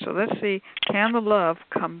expected. So let's see, can the love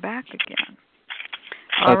come back again?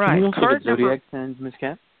 All right. Can you also Card get zodiac signs, Miss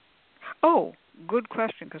Cat? Oh, good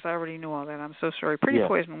question, because I already knew all that. I'm so sorry. Pretty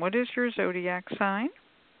Poison, what is your zodiac sign?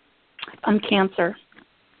 I'm Cancer.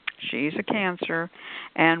 She's a Cancer.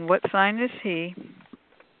 And what sign is he?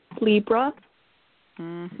 Libra.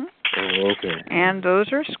 Mm-hmm. Oh, okay. And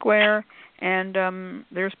those are square. And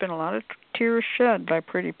there's been a lot of tears shed by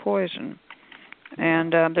Pretty Poison.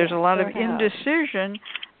 And there's a lot of indecision,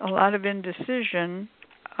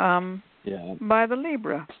 by the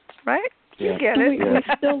Libra, right? Yeah. You get it. We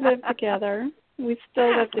still live together. We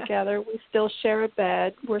still share a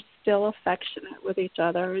bed. We're still affectionate with each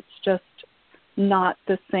other. It's just not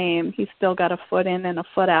the same. He's still got a foot in and a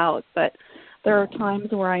foot out. But there are times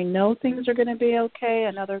where I know things are going to be okay,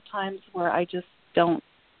 and other times where I just don't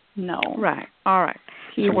know. Right. All right.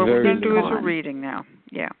 So what we're going to do is a reading now.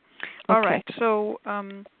 Yeah. All right. So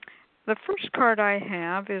the first card I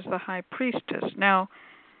have is the High Priestess. Now,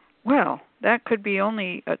 well, that could be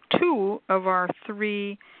only two of our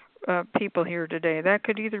three people here today. That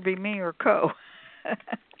could either be me or Co.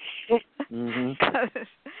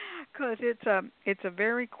 Because it's a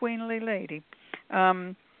very queenly lady,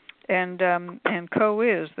 and Co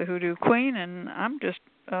is the Hoodoo Queen, and I'm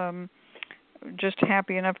just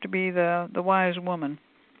happy enough to be the wise woman.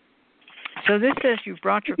 So this says you've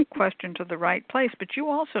brought your question to the right place, but you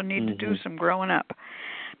also need to do some growing up,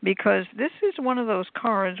 because this is one of those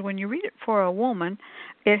cards, when you read it for a woman,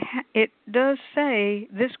 it does say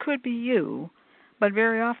this could be you, but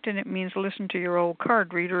very often it means listen to your old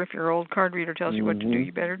card reader. If your old card reader tells you what to do,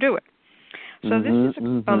 you better do it. So this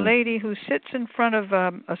is a lady who sits in front of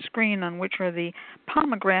a screen on which are the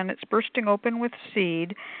pomegranates bursting open with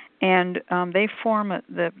seed, and they form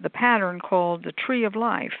the pattern called the Tree of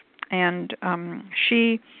Life. And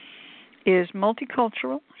she is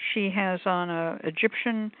multicultural. She has on a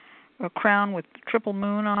Egyptian crown with the triple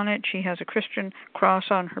moon on it. She has a Christian cross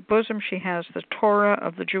on her bosom. She has the Torah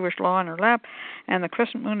of the Jewish law in her lap and the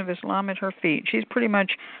crescent moon of Islam at her feet. She's pretty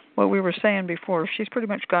much what we were saying before. She's pretty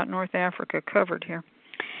much got North Africa covered here.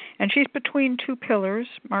 And she's between two pillars,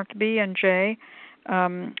 marked B and J,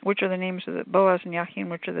 which are the names of the Boaz and Yachin,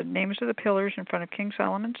 which are the names of the pillars in front of King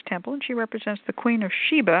Solomon's temple. And she represents the Queen of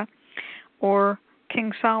Sheba, or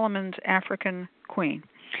King Solomon's African queen.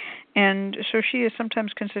 And so she is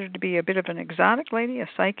sometimes considered to be a bit of an exotic lady, a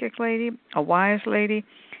psychic lady, a wise lady,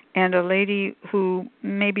 and a lady who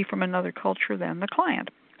may be from another culture than the client.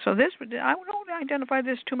 So I don't identify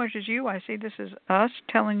this too much as you. I see this as us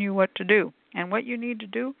telling you what to do. And what you need to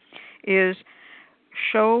do is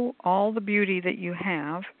show all the beauty that you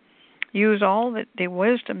have, use all the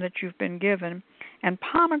wisdom that you've been given. And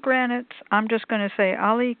pomegranates, I'm just going to say,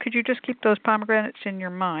 Ali, could you just keep those pomegranates in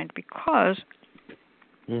your mind? Because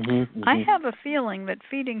I have a feeling that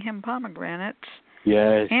feeding him pomegranates,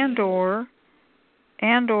 yes, and or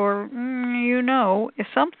if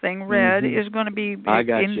something red is going to be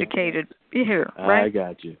indicated here, right? I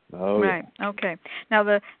got you. Oh, right. Yeah. Okay. Now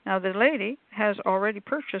the lady has already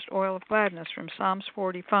purchased Oil of Gladness from Psalms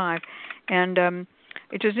 45, and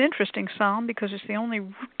it is an interesting psalm because it's the only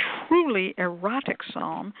truly erotic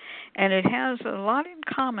psalm, and it has a lot in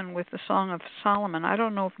common with the Song of Solomon. I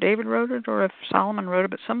don't know if David wrote it or if Solomon wrote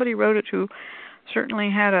it, but somebody wrote it who certainly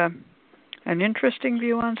had an interesting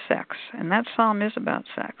view on sex, and that psalm is about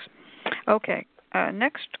sex. Okay,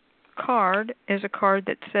 next card is a card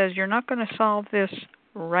that says you're not going to solve this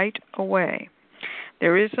right away.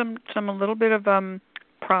 There is a little bit of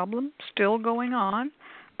problem still going on,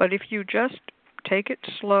 but if you just take it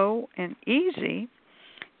slow and easy,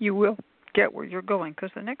 you will get where you're going, because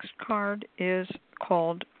the next card is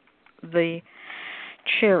called the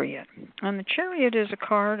Chariot. And the Chariot is a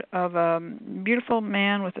card of a beautiful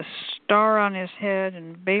man with a star on his head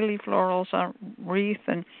and bay leaf laurels on wreath,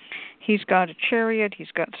 and he's got a chariot,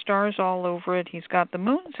 he's got stars all over it, he's got the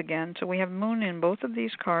moons again, so we have moon in both of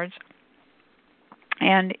these cards.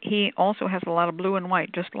 And he also has a lot of blue and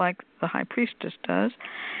white, just like the High Priestess does.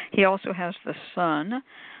 He also has the sun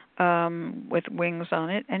with wings on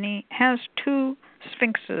it, and he has two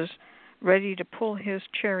sphinxes ready to pull his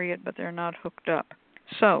chariot, but they're not hooked up.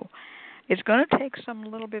 So it's going to take some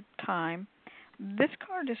little bit of time. This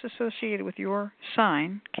card is associated with your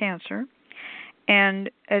sign, Cancer, and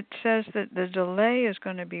it says that the delay is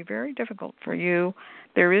going to be very difficult for you.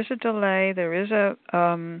 There is a delay. There is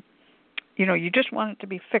you just want it to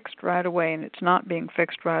be fixed right away, and it's not being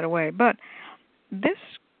fixed right away. But this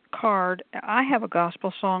card, I have a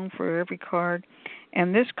gospel song for every card,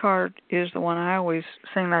 and this card is the one I always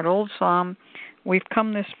sing, that old psalm, "We've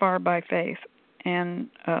come this far by faith," and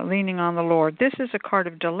leaning on the Lord. This is a card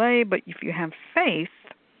of delay, but if you have faith,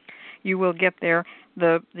 you will get there.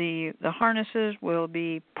 The harnesses will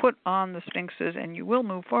be put on the sphinxes, and you will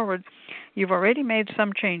move forward. You've already made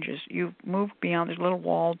some changes. You've moved beyond this little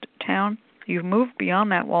walled town. You've moved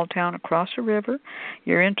beyond that walled town across a river.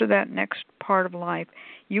 You're into that next part of life.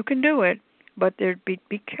 You can do it, but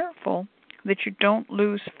be careful that you don't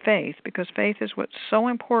lose faith, because faith is what's so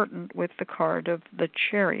important with the card of the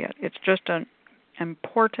Chariot. It's just an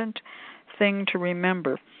important thing to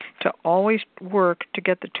remember, to always work to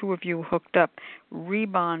get the two of you hooked up,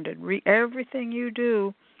 rebonded. Everything you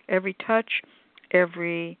do, every touch,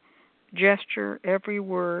 every gesture, every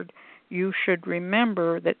word, you should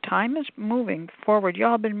remember that time is moving forward.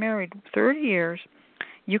 Y'all have been married 30 years.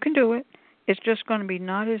 You can do it. It's just going to be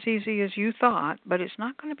not as easy as you thought, but it's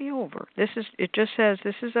not going to be over. It just says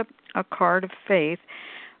this is a card of faith.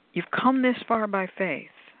 You've come this far by faith,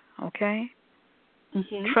 okay?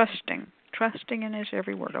 Mm-hmm. Trusting in his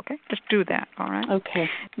every word, okay? Just do that, all right? Okay.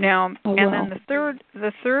 Now, then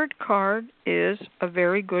the third card is a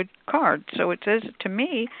very good card. So it says, to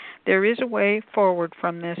me, there is a way forward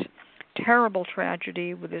from this terrible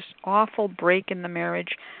tragedy with this awful break in the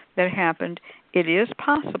marriage that happened. It is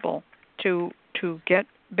possible to get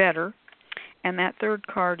better, and that third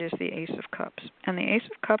card is the Ace of Cups. And the Ace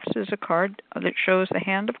of Cups is a card that shows the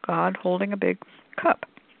hand of God holding a big cup,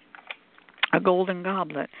 a golden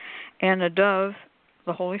goblet, and a dove,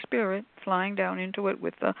 the Holy Spirit, flying down into it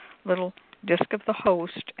with the little disc of the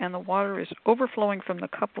host, and the water is overflowing from the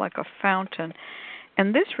cup like a fountain.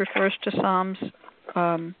 And this refers to Psalms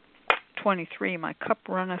 23, "My cup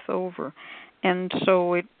runneth over." And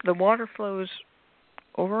so the water flows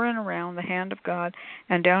over and around the hand of God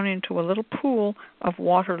and down into a little pool of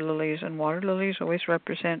water lilies. And water lilies always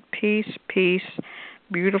represent peace,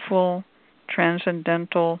 beautiful,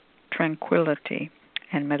 transcendental tranquility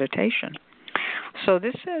and meditation. So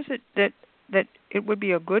this says that it would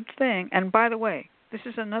be a good thing. And by the way, this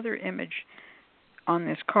is another image on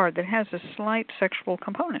this card that has a slight sexual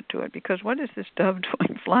component to it, because what is this dove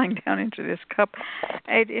doing flying down into this cup?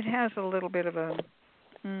 It has a little bit of a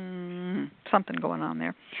something going on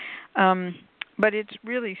there. But it's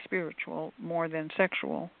really spiritual more than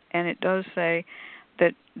sexual, and it does say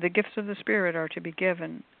that the gifts of the Spirit are to be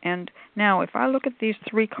given. And now, if I look at these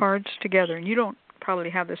three cards together, and you don't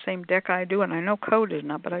probably have the same deck I do, and I know Code is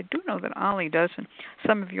not, but I do know that Ali does, and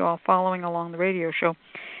some of you all following along the radio show,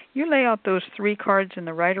 you lay out those three cards in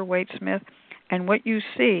the Rider-Waite-Smith, and what you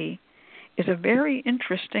see is a very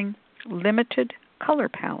interesting limited color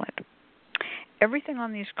palette. Everything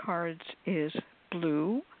on these cards is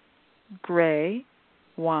blue, gray,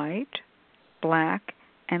 white, black,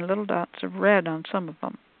 and little dots of red on some of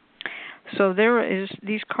them. So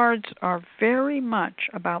these cards are very much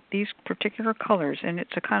about these particular colors, and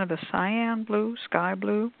it's a kind of a cyan blue, sky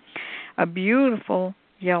blue, a beautiful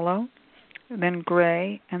yellow, then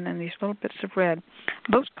gray, and then these little bits of red.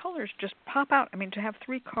 Those colors just pop out. I mean, to have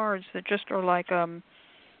 3 cards that just are like,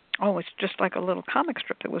 it's just like a little comic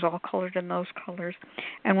strip that was all colored in those colors.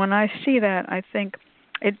 And when I see that, I think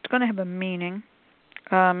it's going to have a meaning,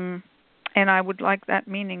 and I would like that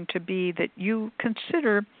meaning to be that you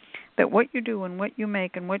consider that what you do and what you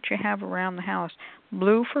make and what you have around the house,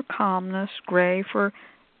 blue for calmness, gray for,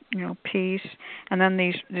 peace, and then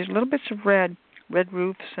these little bits of red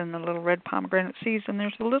roofs and the little red pomegranate seeds, and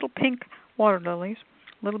there's the little pink water lilies,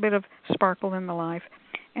 a little bit of sparkle in the life,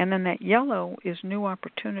 and then that yellow is new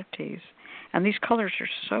opportunities. And these colors are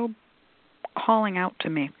so calling out to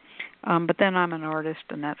me. But then I'm an artist,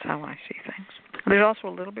 and that's how I see things. There's also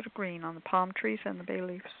a little bit of green on the palm trees and the bay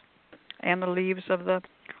leaves and the leaves of the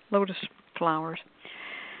lotus flowers.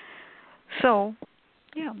 So,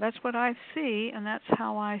 that's what I see, and that's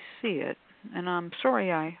how I see it. And I'm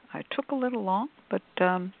sorry I took a little long, but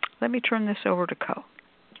let me turn this over to Co.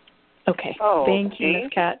 Okay. Thank you,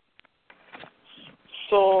 Ms. Kat.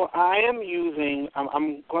 So I am using,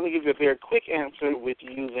 I'm going to give you a very quick answer with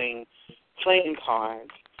using playing cards,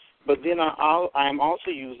 but then I'm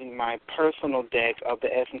also using my personal deck of the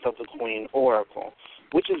Essence of the Queen Oracle,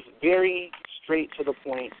 which is very straight to the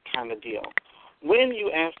point kind of deal. When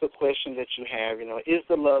you ask the question that you have, is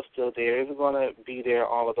the love still there? Is it going to be there?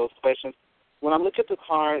 All of those questions. When I look at the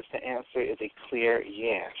cards, the answer is a clear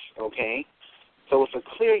yes, okay? So it's a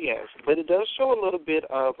clear yes, but it does show a little bit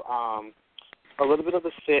of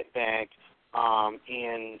a setback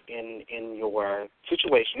in your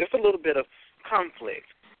situation. It's a little bit of conflict.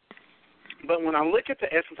 But when I look at the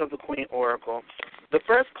Essence of the Queen Oracle, the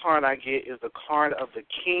first card I get is the card of the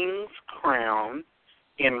King's Crown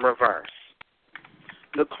in reverse.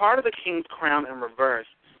 The card of the King's Crown in reverse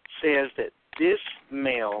says that this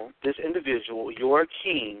male, this individual, your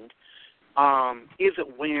king,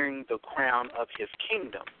 isn't wearing the crown of his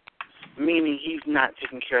kingdom, meaning he's not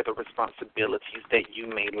taking care of the responsibilities that you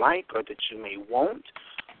may like or that you may want,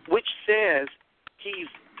 which says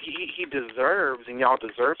he deserves, and y'all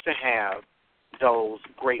deserve to have those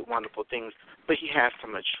great, wonderful things, but he has to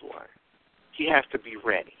mature. He has to be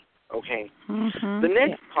ready, okay? Mm-hmm. The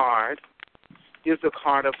next card is the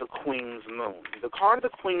card of the Queen's Moon. The card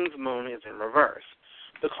of the Queen's Moon is in reverse.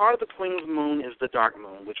 The card of the Queen's Moon is the dark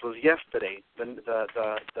moon, which was yesterday, the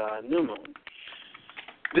new moon.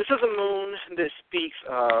 This is a moon that speaks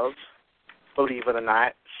of, believe it or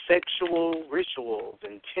not, sexual rituals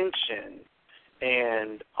and tension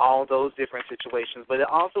and all those different situations, but it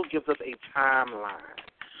also gives us a timeline.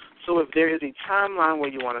 So if there is a timeline where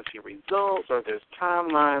you want to see results, or there's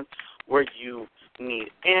timelines where you need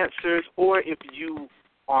answers, or if you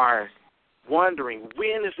are wondering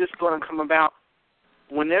when is this going to come about,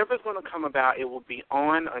 whenever it's going to come about, it will be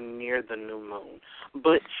on or near the new moon.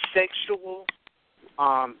 But sexual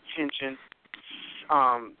tension,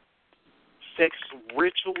 sex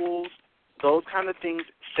rituals, those kind of things,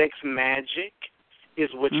 sex magic is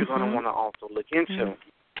what you're going to want to also look into.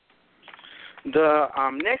 The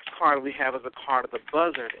next card we have is a card of the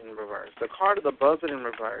buzzard in reverse. The card of the buzzard in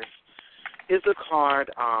reverse is a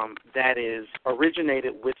card that is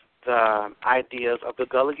originated with the ideas of the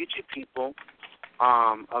Gullah Geechee people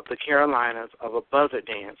of the Carolinas of a buzzard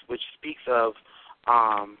dance, which speaks of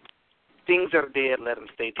things that are dead, let them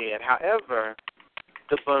stay dead. However,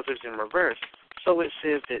 the buzzard's in reverse. So it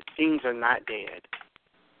says that things are not dead.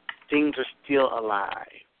 Things are still alive.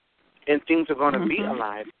 And things are going to be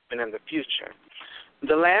alive even in the future.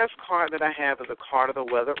 The last card that I have is a card of the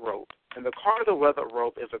weathered rope. And the card of the weathered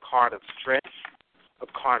rope is a card of stress, a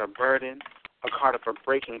card of burden, a card of a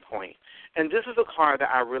breaking point. And this is a card that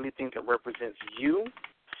I really think that represents you,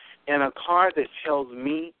 and a card that tells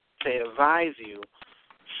me to advise you,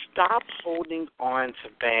 stop holding on to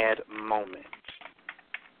bad moments.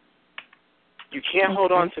 You can't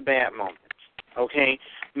hold on to bad moments, okay?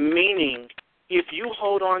 Meaning, if you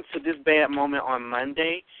hold on to this bad moment on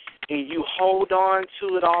Monday and you hold on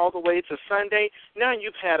to it all the way to Sunday, now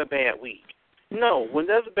you've had a bad week. No, when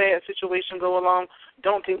there's a bad situation go along,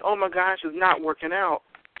 don't think, oh, my gosh, it's not working out.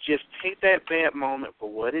 Just take that bad moment for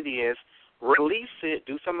what it is, release it,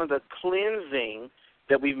 do some of the cleansing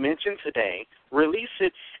that we mentioned today, release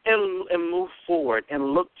it, and move forward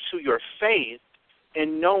and look to your faith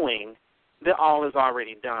in knowing that all is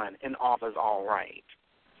already done and all is all right.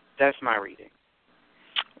 That's my reading.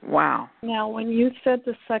 Wow. Now, when you said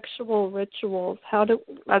the sexual rituals, what does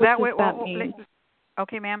that mean?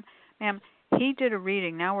 Okay, ma'am, he did a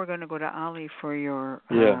reading. Now we're going to go to Ali for your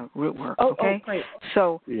root work. Oh, okay. Oh, great.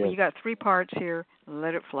 So you got 3 parts here.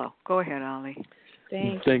 Let it flow. Go ahead, Ali.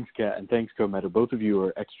 Thanks, Kat, and thanks, Meadow. Both of you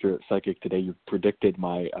are extra psychic today. You've predicted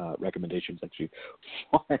my recommendations actually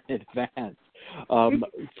far in advance.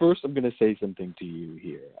 First, I'm going to say something to you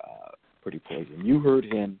here, Pretty Poison. You hurt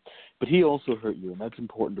him, but he also hurt you, and that's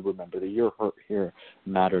important to remember, that your hurt here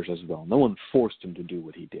matters as well. No one forced him to do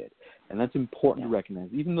what he did, and that's important to recognize.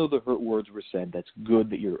 Even though the hurt words were said, that's good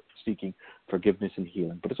that you're seeking forgiveness and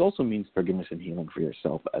healing, but it also means forgiveness and healing for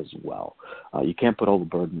yourself as well. You can't put all the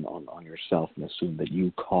burden on yourself and assume that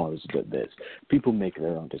you caused this. People make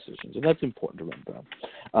their own decisions, and that's important to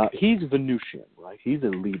remember. He's Venusian, right? He's a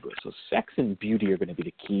Libra, so sex and beauty are going to be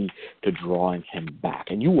the key to drawing him back,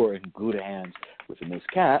 and you are in good hands with Miss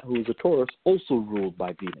Cat, who is a Taurus, also ruled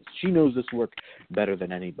by Venus. She knows this work better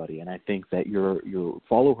than anybody, and I think that you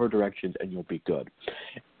follow her directions and you'll be good.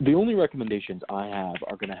 The only recommendations I have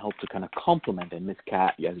are going to help to kind of complement, and Miss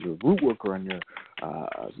Cat, as your root worker and your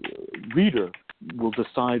reader, will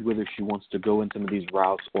decide whether she wants to go in some of these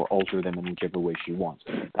routes or alter them in whichever way she wants.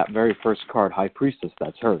 That very first card, High Priestess,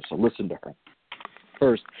 that's her, so listen to her.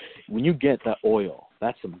 First, when you get that oil,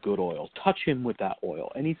 that's some good oil. Touch him with that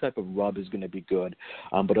oil. Any type of rub is going to be good,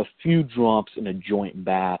 but a few drops in a joint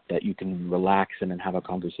bath that you can relax in and have a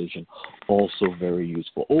conversation, also very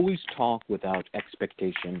useful. Always talk without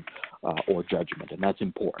expectation or judgment, and that's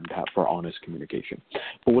important to have for honest communication.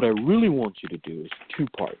 But what I really want you to do is 2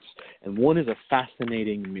 parts, and one is a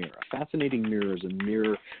fascinating mirror. A fascinating mirror is a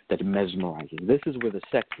mirror that mesmerizes. This is where the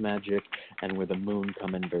sex magic and where the moon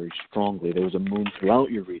come in very strongly. There was a moon throughout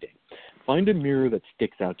your reading. Find a mirror that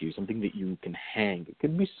sticks out to you, something that you can hang. It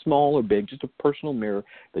could be small or big, just a personal mirror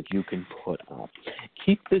that you can put up.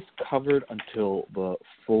 Keep this covered until the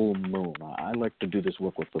full moon. I like to do this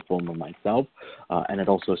work with the full moon myself, and it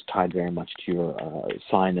also is tied very much to your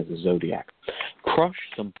sign as a zodiac. Crush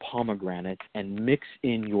some pomegranates and mix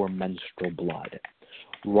in your menstrual blood.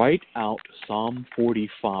 Write out Psalm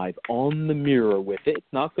 45 on the mirror with it.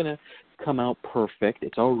 It's not going to come out perfect.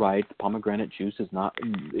 It's all right. The pomegranate juice is not,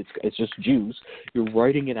 it's just juice. You're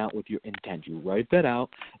writing it out with your intent. You write that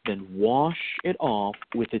out, then wash it off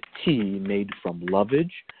with a tea made from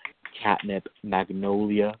lovage, catnip,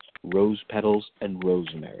 magnolia, rose petals, and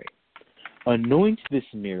rosemary. Anoint this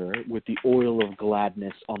mirror with the oil of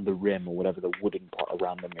gladness on the rim, or whatever the wooden part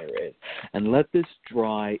around the mirror is, and let this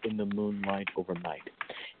dry in the moonlight overnight.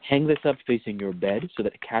 Hang this up facing your bed so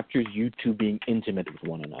that it captures you two being intimate with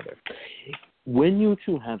one another. When you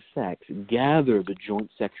two have sex, gather the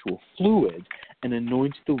joint sexual fluids and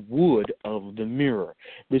anoint the wood of the mirror.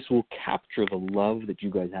 This will capture the love that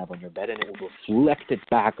you guys have on your bed, and it will reflect it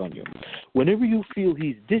back on you. Whenever you feel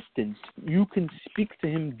he's distanced, you can speak to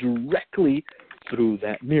him directly through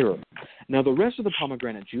that mirror. Now, the rest of the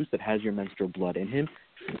pomegranate juice that has your menstrual blood in him,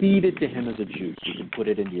 feed it to him as a juice. You can put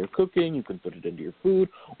it into your cooking, you can put it into your food,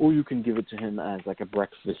 or you can give it to him as like a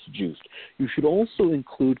breakfast juice. You should also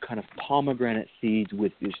include kind of pomegranate seeds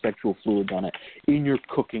with your sexual fluids on it in your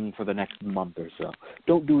cooking for the next month or so.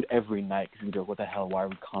 Don't do it every night because you go, what the hell, why are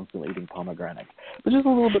we constantly eating pomegranates? But just a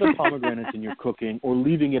little bit of pomegranates in your cooking, or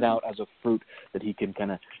leaving it out as a fruit that he can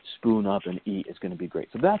kind of spoon up and eat is going to be great.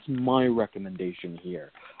 So that's my recommendation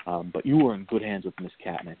here. But you are in good hands with Miss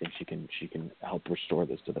Cat, and I think she can help restore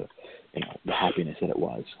this to the happiness that it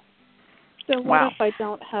was. So what if I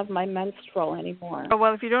don't have my menstrual anymore? Oh,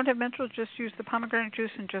 well, if you don't have menstrual, just use the pomegranate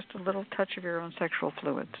juice and just a little touch of your own sexual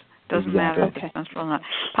fluids. Doesn't matter if it's menstrual or not.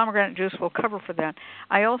 Pomegranate juice will cover for that.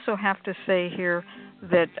 I also have to say here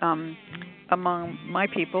that among my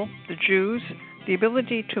people, the Jews, the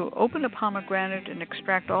ability to open a pomegranate and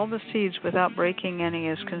extract all the seeds without breaking any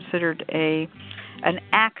is considered an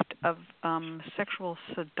act of sexual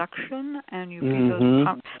seduction, and you feed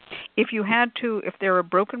those. If there are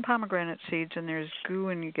broken pomegranate seeds and there's goo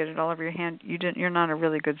and you get it all over your hand, you're not a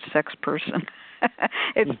really good sex person.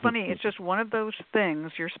 It's funny. It's just one of those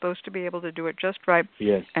things. You're supposed to be able to do it just right.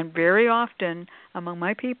 Yes. And very often among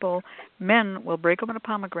my people, men will break open a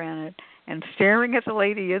pomegranate and staring at the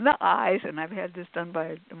lady in the eyes, and I've had this done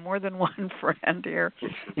by more than one friend here,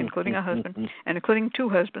 including a husband, and including 2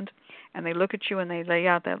 husbands, and they look at you and they lay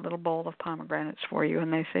out that little bowl of pomegranates for you,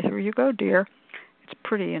 and they say, here you go, dear. It's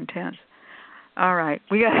pretty intense. All right.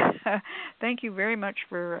 Thank you very much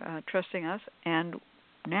for trusting us, and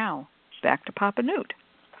now back to Papa Newt.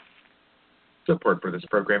 Support for this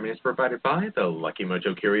programming is provided by the Lucky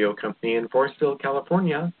Mojo Curio Company in Forestville,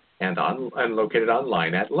 California, and located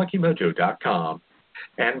online at luckymojo.com.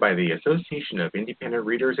 and by the Association of Independent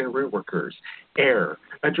Readers and Rootworkers, AIRR,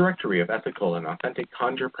 a directory of ethical and authentic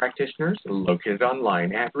conjure practitioners located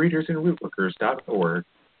online at readersandrootworkers.org,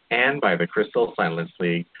 and by the Crystal Silence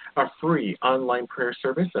League, a free online prayer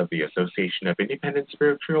service of the Association of Independent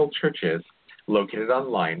Spiritual Churches, located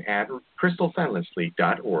online at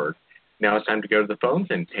crystalsilenceleague.org. Now it's time to go to the phones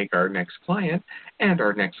and take our next client. And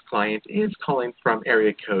our next client is calling from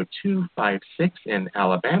area code 256 in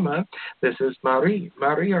Alabama. This is Marie.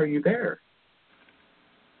 Marie, are you there?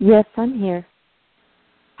 Yes, I'm here.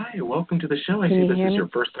 Hi, welcome to the show. I see this is your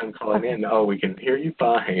first time calling in. Oh, we can hear you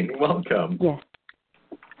fine. Welcome. Yes.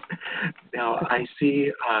 Now, I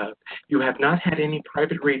see you have not had any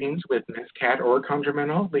private readings with Ms. Cat or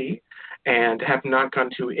ConjureMan Ali, and have not gone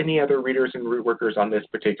to any other readers and rootworkers on this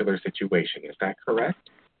particular situation. Is that correct?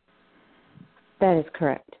 That is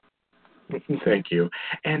correct. Thank you.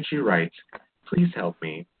 And she writes, please help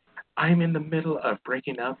me. I'm in the middle of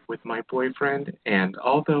breaking up with my boyfriend, and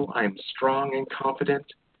although I'm strong and confident,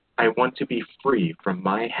 I want to be free from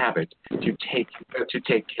my habit to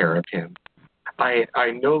take care of him. I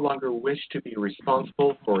no longer wish to be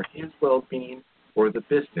responsible for his well-being or the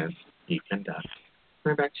business he conducts.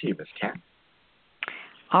 Bring back to you, Ms. Cat.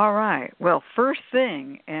 All right. Well, first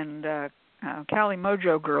thing, and Cali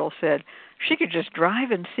Mojo Girl said she could just drive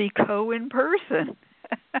and see Co in person.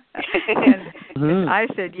 and I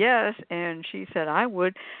said yes, and she said I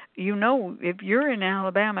would. You know, if you're in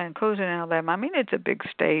Alabama and Co's in Alabama, I mean, it's a big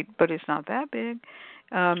state, but it's not that big.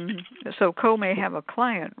 So Co may have a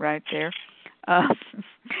client right there.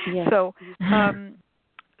 Yes.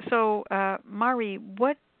 So, Mari,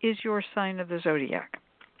 what is your sign of the zodiac?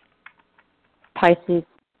 Pisces.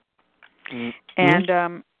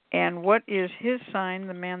 And what is his sign,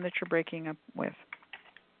 the man that you're breaking up with?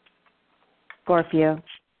 Scorpio.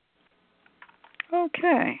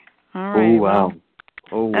 Okay. All right.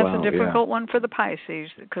 Oh, wow. That's a difficult one for the Pisces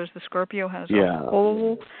because the Scorpio has a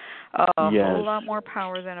whole lot more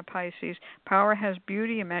power than a Pisces. Power has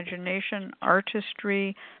beauty, imagination,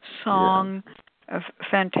 artistry, song,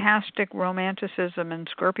 fantastic romanticism, and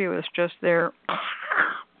Scorpio is just there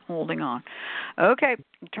holding on. Okay,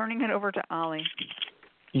 turning it over to Ali.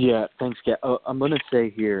 Yeah, thanks, Kat. I'm going to say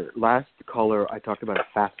here, last caller, I talked about a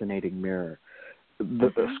fascinating mirror.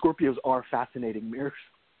 The Scorpios are fascinating mirrors.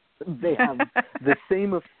 They have the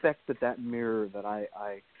same effect that mirror that I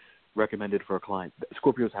recommended for a client.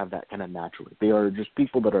 Scorpios have that kind of naturally. They are just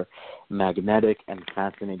people that are magnetic and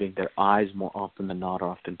fascinating. Their eyes, more often than not, are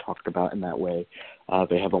often talked about in that way.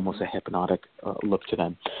 They have almost a hypnotic look to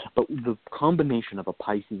them. But the combination of a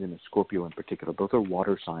Pisces and a Scorpio in particular, both are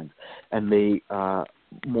water signs, and they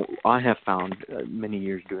I have found many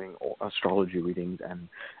years doing astrology readings and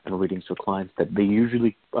readings to clients that they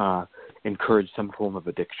usually encourage some form of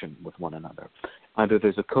addiction with one another. Either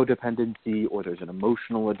there's a codependency, or there's an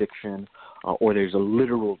emotional addiction, or there's a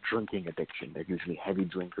literal drinking addiction. They're usually heavy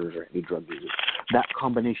drinkers or heavy drug users. That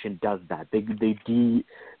combination does that. They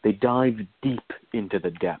dive deep into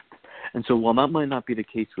the depth. And so while that might not be the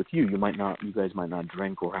case with you, you guys might not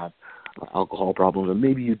drink or have alcohol problems, or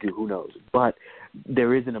maybe you do, who knows. But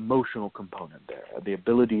there is an emotional component there, the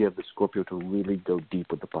ability of the Scorpio to really go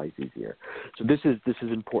deep with the Pisces here. So this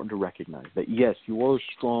is important to recognize that, yes, you are a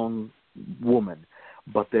strong woman,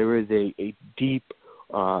 but there is a deep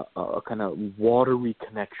a kind of watery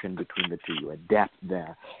connection between the two, a depth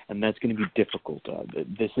there, and that's going to be difficult.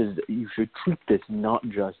 You should treat this not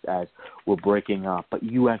just as we're breaking up, but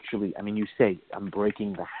you say, I'm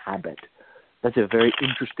breaking the habit. That's a very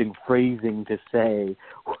interesting phrasing to say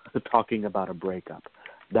talking about a breakup.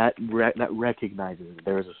 That recognizes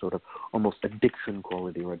there is a sort of almost addiction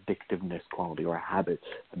quality or addictiveness quality or a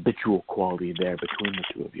habitual quality there between the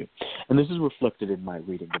two of you. And this is reflected in my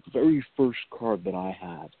reading. The very first card that I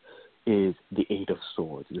had is the Eight of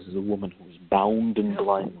Swords. This is a woman who is bound and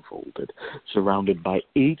blindfolded, surrounded by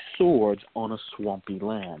 8 swords on a swampy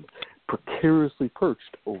land, precariously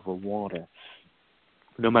perched over water.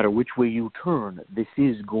 No matter which way you turn, this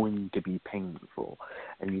is going to be painful,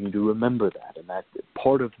 and you need to remember that. And that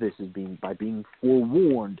part of this is by being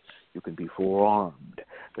forewarned, you can be forearmed.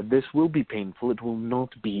 That this will be painful. It will not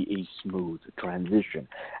be a smooth transition,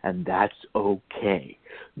 and that's okay.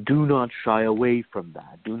 Do not shy away from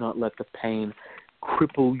that. Do not let the pain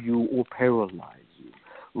cripple you or paralyze you.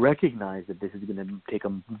 Recognize that this is going to take a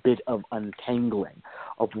bit of untangling,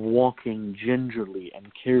 of walking gingerly and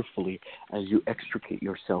carefully as you extricate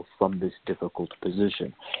yourself from this difficult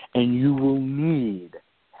position. And you will need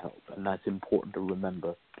help, and that's important to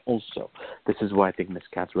remember also. This is why I think Ms.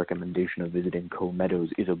 Kat's recommendation of visiting Meadows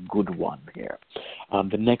is a good one here.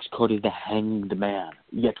 The next card is the Hanged Man,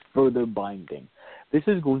 yet further binding. This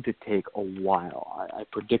is going to take a while. I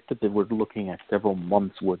predicted that we're looking at several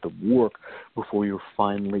months' worth of work before you're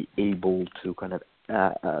finally able to kind of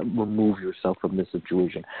remove yourself from this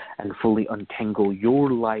situation and fully untangle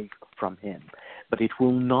your life from him. But it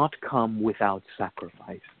will not come without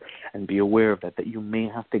sacrifice. And be aware of that you may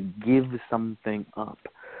have to give something up,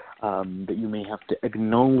 that you may have to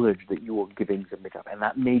acknowledge that you are giving something up. And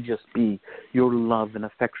that may just be your love and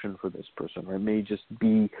affection for this person, or it may just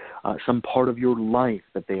be some part of your life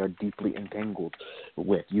that they are deeply entangled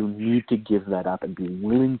with. You need to give that up and be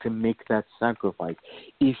willing to make that sacrifice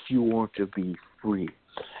if you want to be free.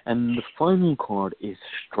 And the final card is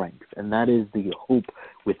strength, and that is the hope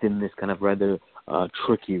within this kind of rather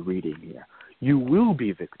tricky reading here. You will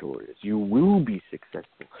be victorious. You will be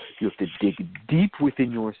successful. You have to dig deep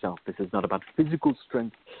within yourself. This is not about physical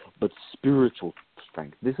strength, but spiritual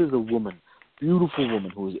strength. This is a woman, beautiful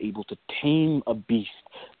woman, who is able to tame a beast.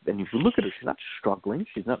 And if you look at her, she's not struggling.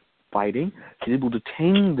 She's not fighting. She's able to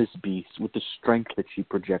tame this beast with the strength that she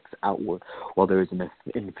projects outward, while there is an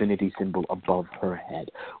infinity symbol above her head.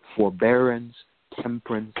 Forbearance,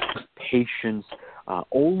 temperance, patience,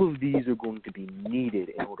 all of these are going to be needed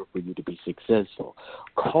in order for you to be successful.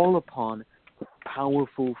 Call upon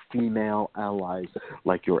powerful female allies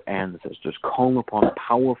like your ancestors. Call upon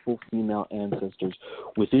powerful female ancestors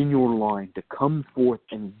within your line to come forth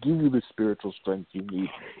and give you the spiritual strength you need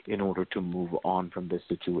in order to move on from this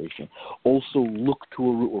situation. Also, look to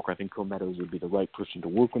a root worker. I think Meadows would be the right person to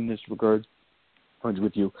work in this regard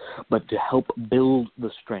with you, but to help build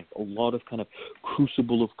the strength. A lot of kind of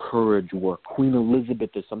crucible of courage work. Queen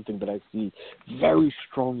Elizabeth is something that I see very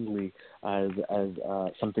strongly as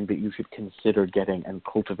something that you should consider getting and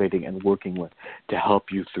cultivating and working with to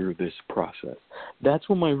help you through this process. That's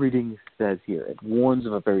what my reading says here. It warns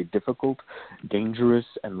of a very difficult, dangerous,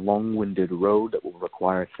 and long-winded road that will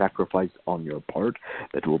require sacrifice on your part,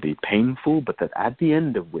 that will be painful, but that at the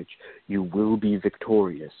end of which you will be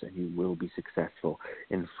victorious and you will be successful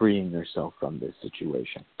in freeing yourself from this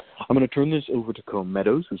situation. I'm going to turn this over to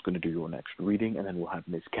Meadows, who's going to do your next reading, and then we'll have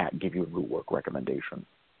Ms. Kat give you a root work recommendation.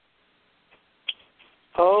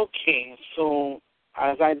 Okay, so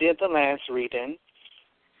as I did the last reading,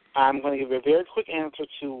 I'm going to give you a very quick answer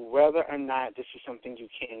to whether or not this is something you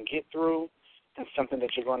can get through and something that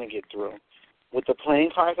you're going to get through. With the playing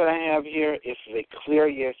cards that I have here, it's a clear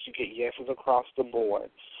yes. You get yeses across the board.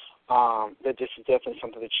 That this is definitely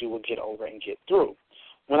something that you will get over and get through.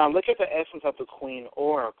 When I look at the essence of the Queen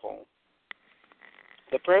Oracle,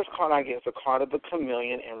 the first card I get is the card of the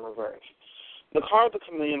Chameleon in reverse. The card of the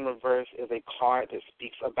Chameleon in reverse is a card that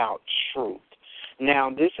speaks about truth. Now,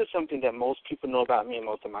 this is something that most people know about me and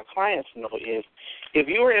most of my clients know is if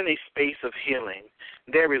you are in a space of healing,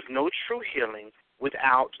 there is no true healing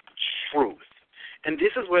without truth. And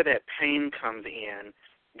this is where that pain comes in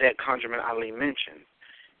that ConjureMan Ali mentioned.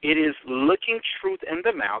 It is looking truth in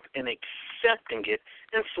the mouth and accepting it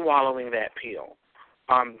and swallowing that pill.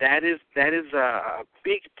 That is a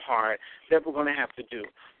big part that we're going to have to do.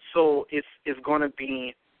 So it's going to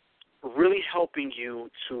be really helping you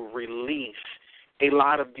to release a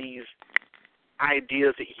lot of these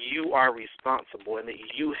ideas that you are responsible and that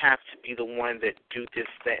you have to be the one that do this,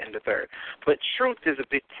 that, and the third. But truth is a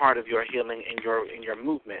big part of your healing and your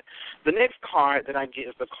movement. The next card that I get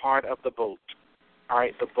is the card of the boat. All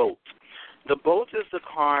right, the boat. The boat is the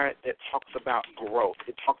card that talks about growth.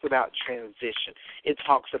 It talks about transition. It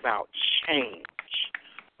talks about change,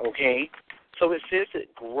 okay? So it says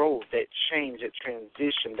that growth, that change, that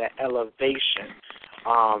transition, that elevation,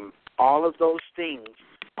 all of those things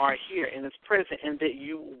are here and it's present and that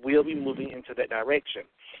you will be moving into that direction.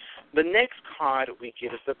 The next card we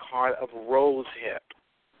get is the card of Rosehip,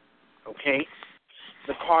 okay?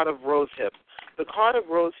 The card of Rosehip. The card of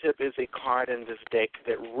Rosehip is a card in this deck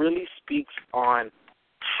that really speaks on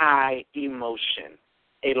high emotion,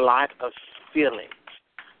 a lot of feelings.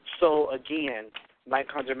 So, again, like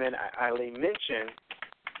ConjureMan Ali mentioned,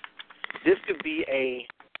 this could be a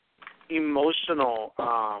emotional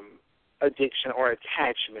addiction or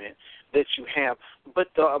attachment that you have. But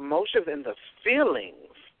the emotions and the feelings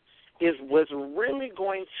is what's really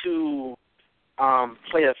going to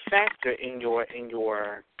play a factor in your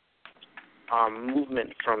movement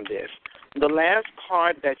from this. The last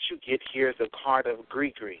card that you get here is the card of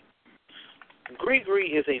Grigri.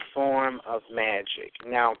 Grigri is a form of magic.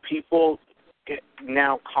 Now, people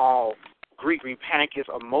now call Grigri packets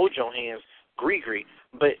or mojo hands Grigri,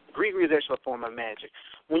 but Grigri is actually a form of magic.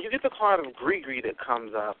 When you get the card of Grigri that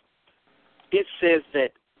comes up, it says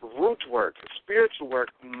that root work, spiritual work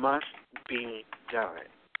must be done,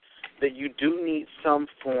 that you do need some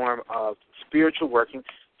form of spiritual working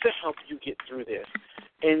to help you get through this.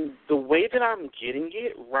 And the way that I'm getting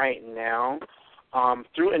it right now,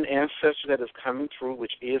 through an ancestor that is coming through,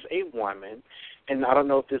 which is a woman, and I don't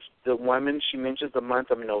know if the woman, she mentions the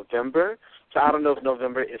month of November, so I don't know if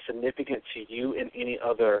November is significant to you in any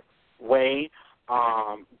other way,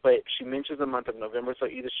 but she mentions the month of November, so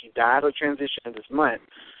either she died or transitioned this month.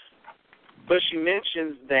 But she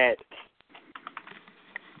mentions that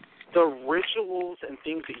the rituals and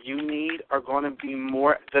things that you need are going to be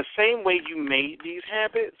more the same way you made these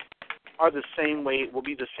habits will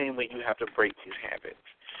be the same way you have to break these habits.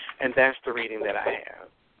 And that's the reading that I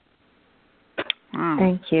have. Wow.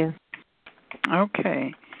 Thank you.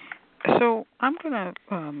 Okay. So I'm going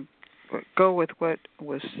to go with what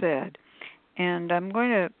was said. And I'm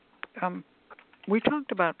going to, we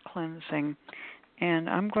talked about cleansing, and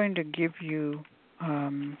I'm going to give you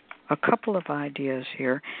a couple of ideas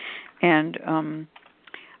here. And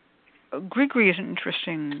Grigri is an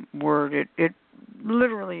interesting word. It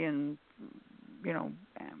literally in,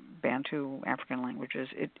 Bantu African languages,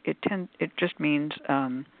 it just means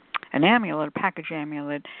an amulet, a package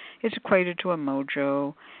amulet. It's equated to a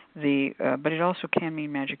mojo, but it also can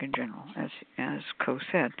mean magic in general, as Ko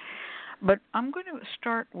said. But I'm going to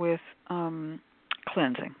start with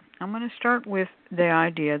cleansing. I'm going to start with the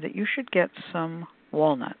idea that you should get some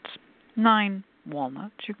walnuts, 9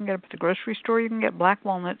 walnuts. You can get them at the grocery store. You can get black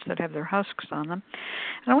walnuts that have their husks on them.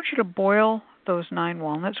 And I want you to boil those 9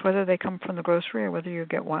 walnuts, whether they come from the grocery or whether you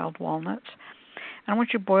get wild walnuts. And I want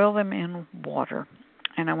you to boil them in water.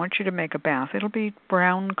 And I want you to make a bath. It'll be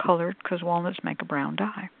brown colored because walnuts make a brown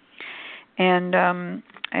dye.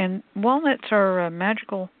 And walnuts are a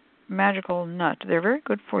magical nut. They're very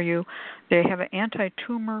good for you. They have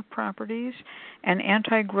anti-tumor properties and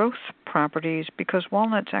anti-growth properties because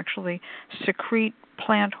walnuts actually secrete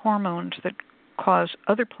plant hormones that cause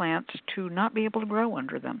other plants to not be able to grow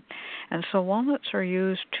under them. And so walnuts are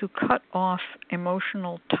used to cut off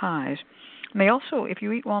emotional ties. And they also, if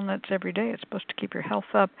you eat walnuts every day, it's supposed to keep your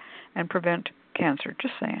health up and prevent cancer.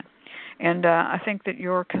 Just saying. And I think that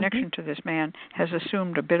your connection to this man has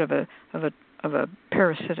assumed a bit of a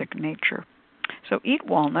parasitic nature. So eat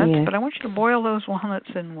walnuts, but I want you to boil those walnuts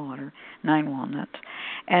in water, 9 walnuts.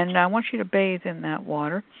 And I want you to bathe in that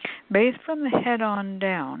water. Bathe from the head on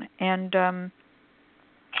down. And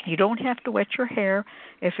you don't have to wet your hair.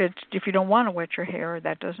 If you don't want to wet your hair, it's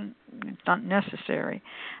not necessary.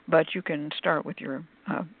 But you can start with your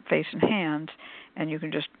face and hands, and you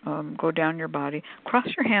can just go down your body. Cross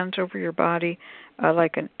your hands over your body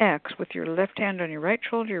like an X with your left hand on your right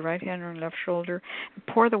shoulder, your right hand on your left shoulder.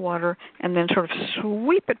 Pour the water, and then sort of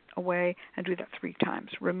sweep it away and do that 3 times.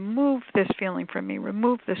 Remove this feeling from me.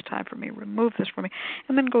 Remove this time from me. Remove this from me.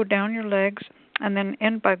 And then go down your legs, and then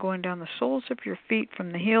end by going down the soles of your feet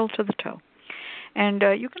from the heel to the toe. And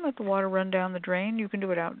you can let the water run down the drain. You can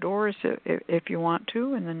do it outdoors if you want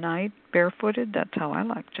to in the night, barefooted. That's how I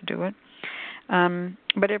like to do it.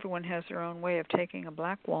 But everyone has their own way of taking a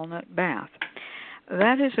black walnut bath.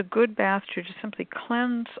 That is a good bath to just simply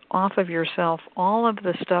cleanse off of yourself all of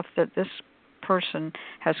the stuff that this person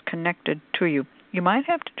has connected to you. You might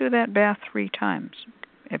have to do that bath 3 times.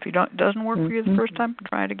 If it doesn't work for you the first time,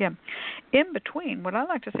 try it again. In between, what I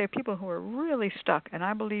like to say, people who are really stuck, and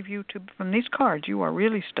I believe you too, from these cards, you are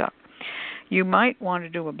really stuck. You might want to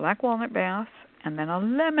do a black walnut bath, and then a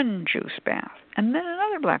lemon juice bath, and then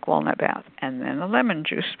another black walnut bath, and then a lemon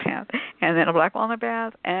juice bath, and then a black walnut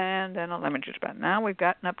bath, and then a lemon juice bath. Now we've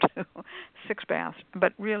gotten up to 6 baths.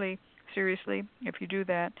 But really, seriously, if you do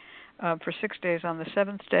that for 6 days, on the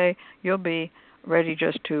 7th day, you'll be ready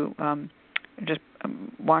just to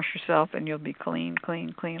wash yourself, and you'll be clean,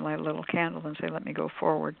 light a little candle and say, let me go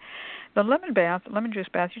forward. The lemon juice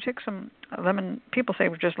bath, you take some lemon, people say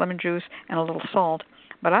just lemon juice and a little salt,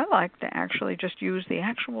 but I like to actually just use the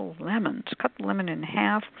actual lemons, cut the lemon in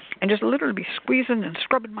half, and just literally be squeezing and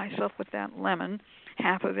scrubbing myself with that lemon,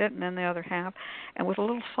 half of it and then the other half, and with a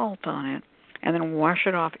little salt on it, and then wash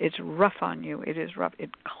it off. It's rough on you. It is rough.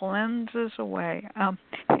 It cleanses away.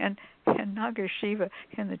 And Nagashiva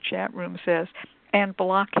in the chat room says, and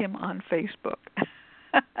block him on Facebook.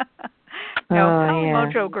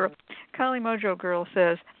 Kali Mojo Girl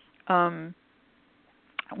says,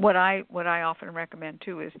 what I often recommend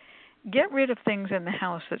too is get rid of things in the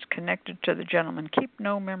house that's connected to the gentleman. Keep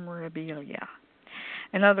no memorabilia.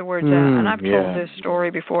 In other words, and I've told this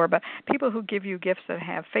story before, but people who give you gifts that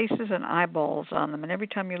have faces and eyeballs on them, and every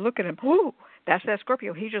time you look at him, ooh, that's that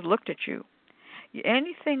Scorpio. He just looked at you.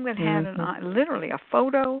 Anything that had literally a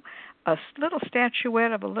photo, a little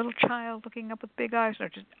statuette of a little child looking up with big eyes, or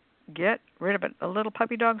just get rid of it. A little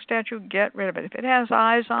puppy dog statue, get rid of it. If it has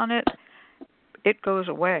eyes on it, it goes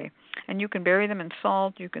away. And you can bury them in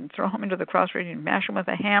salt. You can throw them into the crossroads. You can mash them with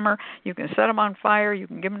a hammer. You can set them on fire. You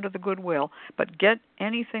can give them to the Goodwill. But get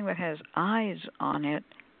anything that has eyes on it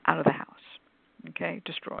out of the house. Okay,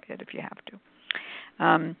 destroy it if you have to.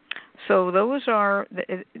 So those are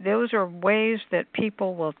ways that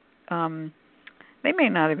people will. They may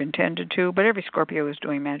not have intended to, but every Scorpio is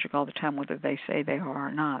doing magic all the time, whether they say they are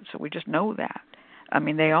or not. So we just know that. I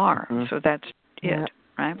mean, they are. Mm-hmm. So that's it,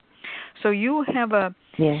 right? So you have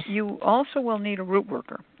you also will need a root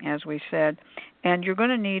worker, as we said, and you're going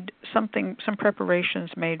to need some preparations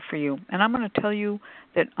made for you. And I'm going to tell you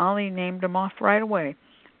that Ali named them off right away.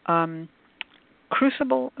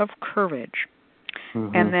 Crucible of Courage,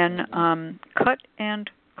 and then Cut and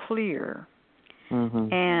Clear,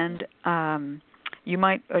 and you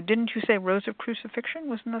might, didn't you say Rose of Crucifixion?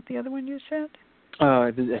 Wasn't that the other one you said?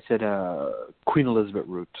 I said Queen Elizabeth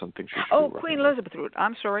root, something. Queen Elizabeth root.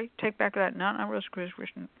 I'm sorry. Take back that. Not Rose of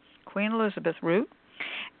Crucifixion. Queen Elizabeth root.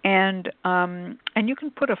 And you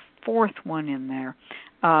can put a fourth one in there.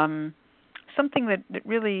 Something that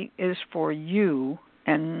really is for you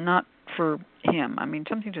and not for him. I mean,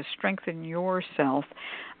 something to strengthen yourself.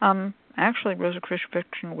 Actually, Rose of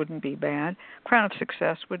Crucifixion wouldn't be bad. Crown of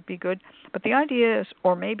Success would be good. But the idea is,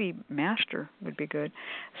 or maybe Master would be good.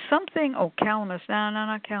 Something, Calamus. No,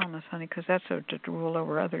 not Calamus, honey, because that's to rule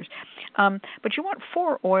over others. But you want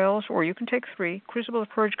 4 oils, or you can take 3. Crucible of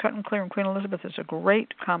Courage, Cut and Clear, and Queen Elizabeth is a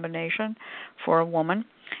great combination for a woman.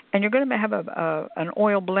 And you're going to have an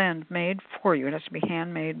oil blend made for you. It has to be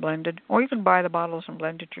handmade, blended. Or you can buy the bottles and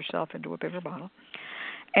blend it yourself into a bigger bottle.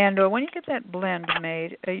 And when you get that blend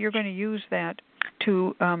made, you're going to use that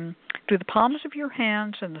to do the palms of your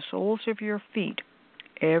hands and the soles of your feet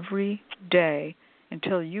every day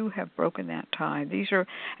until you have broken that tie.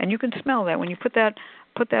 And you can smell that when you put that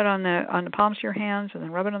on the palms of your hands and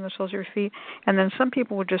then rub it on the soles of your feet. And then some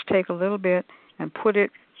people would just take a little bit and put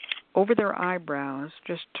it over their eyebrows,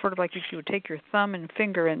 just sort of like if you would take your thumb and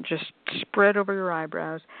finger and just spread over your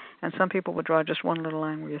eyebrows. And some people would draw just one little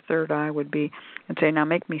line where your third eye would be and say, now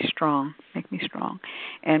make me strong,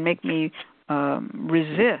 and make me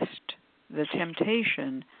resist the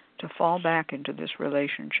temptation to fall back into this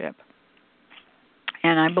relationship.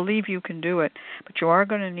 And I believe you can do it, but you are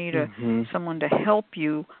going to need someone to help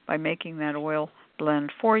you by making that oil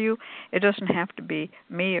blend for you. It doesn't have to be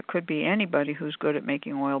me. It could be anybody who's good at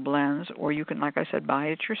making oil blends, or you can, like I said, buy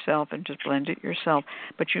it yourself and just blend it yourself.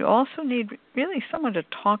 But you also need really someone to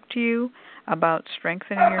talk to you about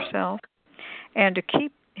strengthening yourself and to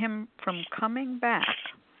keep him from coming back.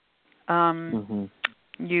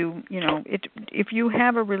 If you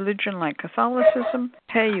have a religion like Catholicism,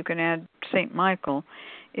 hey, you can add St. Michael.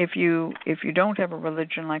 If you don't have a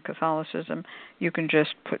religion like Catholicism, you can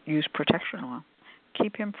just use protection oil.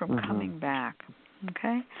 Keep him from coming back,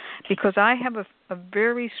 okay? Because I have a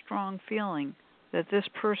very strong feeling that this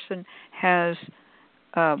person has,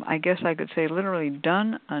 I guess I could say literally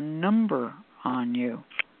done a number on you,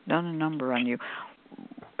 and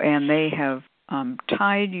they have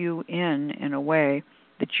tied you in a way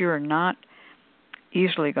that you're not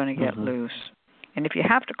easily going to get loose. And if you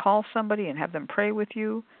have to call somebody and have them pray with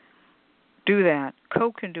you, do that.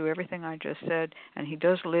 Coke can do everything I just said, and he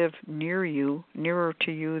does live nearer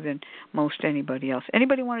to you than most anybody else.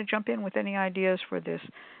 Anybody want to jump in with any ideas for this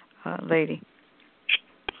lady?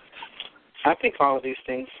 I think all of these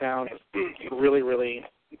things sound really, really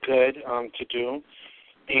good to do,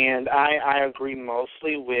 and I agree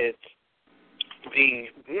mostly with the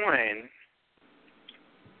one,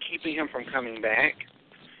 keeping him from coming back,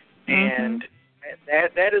 and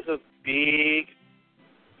that is a big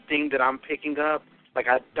thing that I'm picking up. Like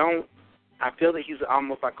I feel that he's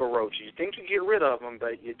almost like a roach. You think you get rid of him,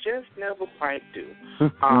 but you just never quite do.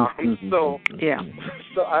 So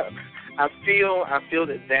I feel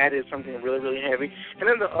that is something really, really heavy. And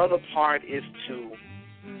then the other part is to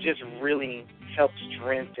just really help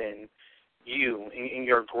strengthen you in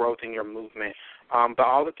your growth and your movement. But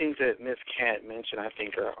all the things that Ms. Cat mentioned, I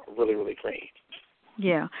think, are really, really great.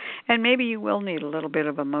 Yeah, and maybe you will need a little bit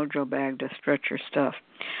of a mojo bag to stretch your stuff.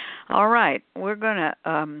 All right, we're going to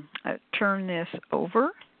turn this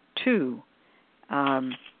over to,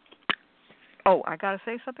 I got to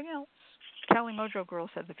say something else. Kelly Mojo Girl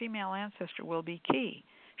said the female ancestor will be key.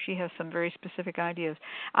 She has some very specific ideas.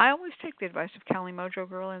 I always take the advice of Kelly Mojo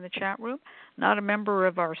Girl in the chat room, not a member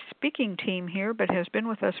of our speaking team here, but has been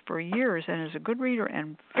with us for years and is a good reader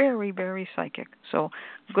and very, very psychic. So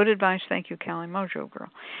good advice. Thank you, Kelly Mojo Girl.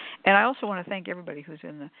 And I also want to thank everybody who's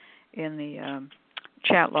in the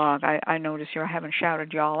chat log. I noticed here I haven't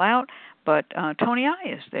shouted y'all out, but Tony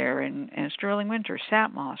I is there, and Sterling Winter,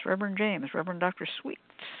 Satmoss, Reverend James, Reverend Dr. Sweets,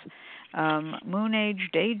 Moon Age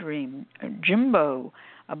Daydream, Jimbo,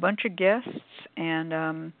 a bunch of guests,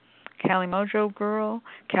 and Cali Mojo Girl,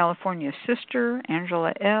 California Sister,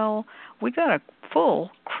 Angela L. We got a full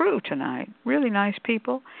crew tonight. Really nice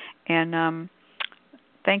people, and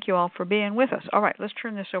thank you all for being with us. All right, let's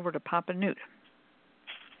turn this over to Papa Newt.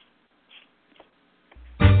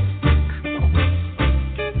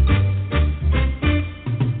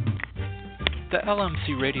 The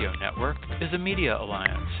LMC Radio Network is a media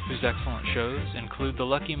alliance whose excellent shows include the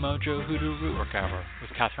Lucky Mojo Hoodoo Rootwork Hour with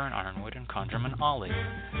Catherine Ironwood and ConjureMan Ali,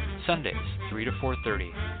 Sundays 3 to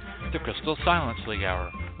 4:30, the Crystal Silence League Hour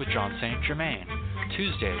with John St. Germain,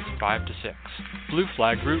 Tuesdays 5 to 6, Blue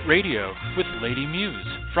Flag Root Radio with Lady Muse,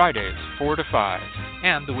 Fridays 4 to 5,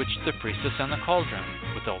 and The Witch, the Priestess, and the Cauldron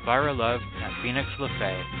with Elvira Love and Phoenix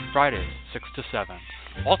LaFay, Fridays 6 to 7.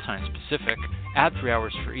 All times Pacific, add 3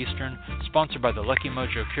 hours for Eastern, sponsored by the Lucky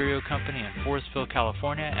Mojo Curio Company in Forestville,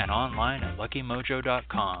 California, and online at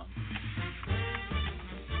luckymojo.com.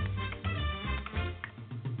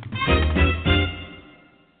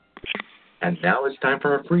 And now it's time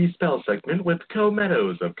for our free spell segment with Co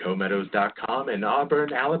Meadows of comeadows.com in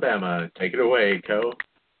Auburn, Alabama. Take it away, Co.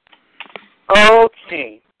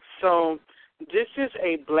 Okay, so this is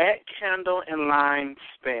a black candle and lime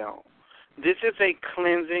spell. This is a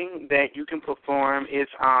cleansing that you can perform. It's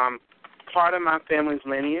part of my family's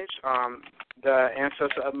lineage. The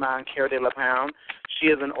ancestor of mine, Cara de la Pound, she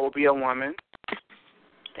is an Obia woman.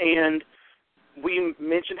 And we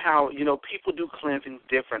mentioned how, people do cleansings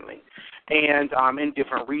differently and in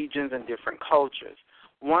different regions and different cultures.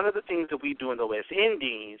 One of the things that we do in the West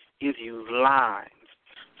Indies is use limes.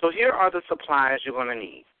 So here are the supplies you're going to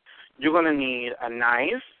need. You're going to need a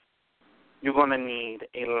knife. You're going to need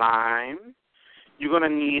a lime. You're going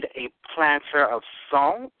to need a platter of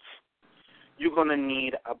salt. You're going to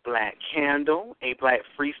need a black candle, a black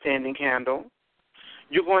freestanding candle.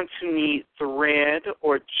 You're going to need thread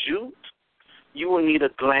or jute. You will need a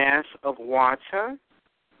glass of water.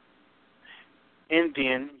 And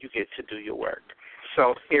then you get to do your work.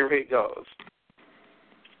 So here it goes.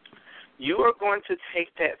 You are going to take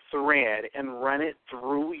that thread and run it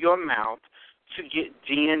through your mouth to get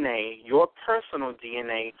DNA, your personal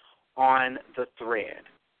DNA, on the thread,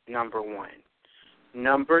 number one.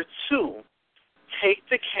 Number two, take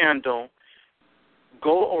the candle,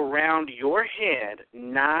 go around your head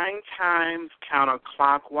 9 times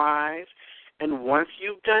counterclockwise, and once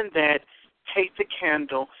you've done that, take the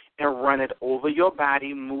candle and run it over your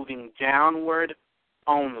body, moving downward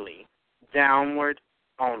only, downward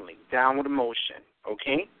motion,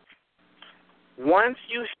 okay? Once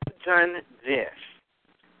you have done this,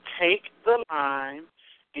 take the lime,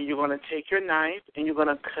 and you're going to take your knife, and you're going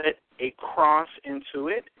to cut a cross into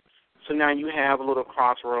it. So now you have a little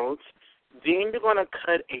crossroads. Then you're going to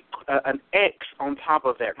cut an X on top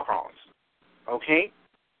of that cross, okay?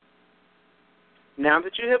 Now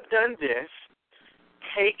that you have done this,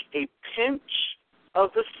 take a pinch of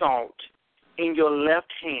the salt in your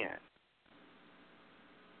left hand,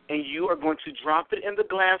 and you are going to drop it in the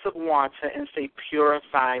glass of water and say,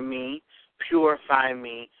 purify me, purify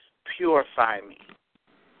me, purify me.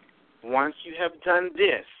 Once you have done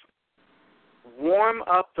this, warm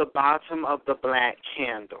up the bottom of the black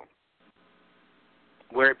candle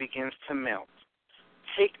where it begins to melt.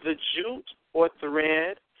 Take the jute or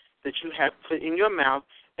thread that you have put in your mouth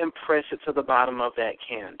and press it to the bottom of that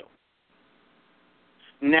candle.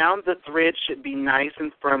 Now the thread should be nice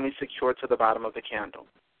and firmly secured to the bottom of the candle.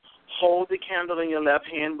 Hold the candle in your left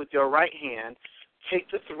hand with your right hand. Take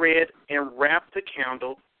the thread and wrap the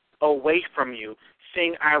candle away from you,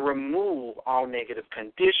 saying, I remove all negative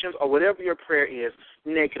conditions, or whatever your prayer is,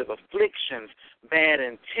 negative afflictions, bad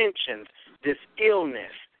intentions, this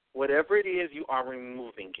illness, whatever it is, you are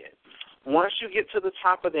removing it. Once you get to the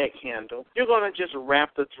top of that candle, you're going to just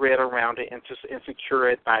wrap the thread around it and secure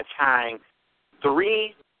it by tying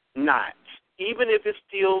 3 knots. Even if it's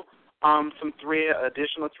still some thread,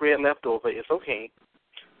 additional thread left over, it's okay.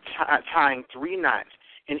 Tying 3 knots.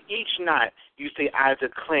 In each knot, you say, I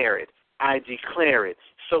declare it. I declare it.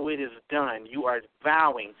 So it is done. You are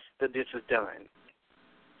vowing that this is done.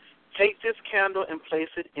 Take this candle and place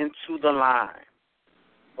it into the lime.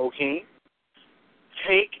 Okay?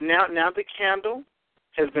 Now the candle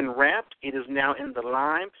has been wrapped. It is now in the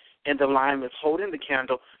lime, and the lime is holding the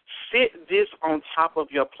candle. Sit this on top of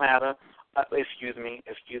your platter. Excuse me,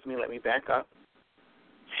 let me back up.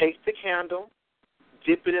 Take the candle,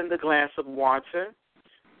 dip it in the glass of water.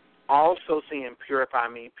 Also saying, purify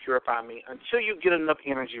me, until you get enough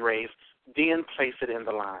energy raised, then place it in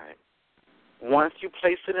the lime. Once you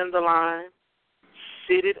place it in the lime,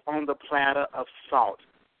 sit it on the platter of salt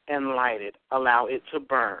and light it. Allow it to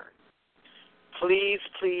burn. Please,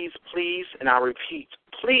 please, please, and I repeat,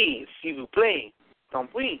 please, s'il vous plaît,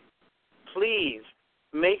 don't we? Please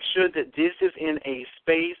make sure that this is in a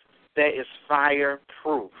space that is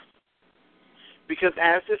fireproof. Because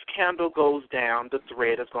as this candle goes down, the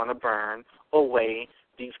thread is going to burn away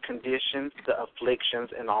these conditions, the afflictions,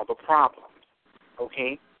 and all the problems.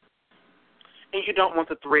 Okay? And you don't want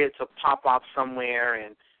the thread to pop off somewhere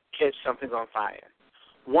and catch something on fire.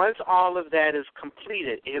 Once all of that is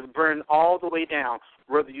completed, it has burned all the way down,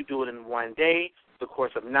 whether you do it in one day, the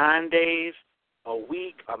course of 9 days, a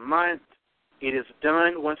week, a month, it is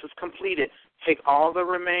done. Once it's completed, take all the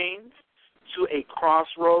remains to a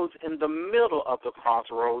crossroads in the middle of the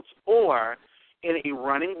crossroads or in a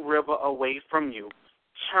running river away from you.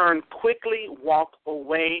 Turn quickly, walk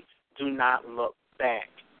away, do not look back.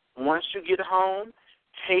 Once you get home,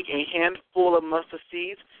 take a handful of mustard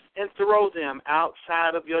seeds and throw them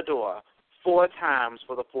outside of your door 4 times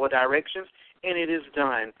for the 4 directions, and it is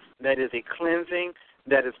done. That is a cleansing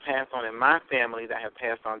that is passed on in my family that I have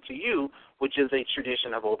passed on to you, which is a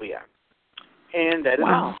tradition of Obia. And that is,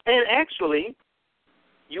 and actually,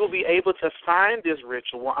 you'll be able to find this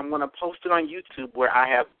ritual. I'm going to post it on YouTube where I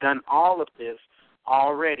have done all of this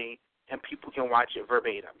already, and people can watch it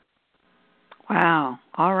verbatim. Wow.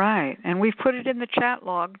 All right. And we've put it in the chat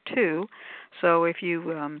log, too. So if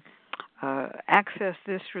you access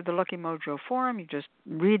this through the Lucky Mojo Forum, you just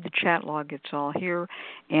read the chat log. It's all here.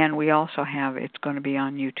 And we also have, it's going to be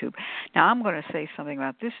on YouTube. Now, I'm going to say something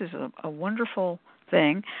about this. Is a wonderful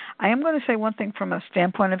thing. I am going to say one thing from a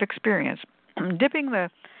standpoint of experience. Dipping the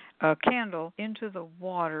candle into the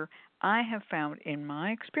water, I have found in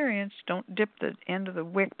my experience, don't dip the end of the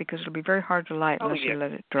wick because it'll be very hard to light unless you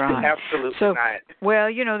let it dry. Absolutely so, not. Well,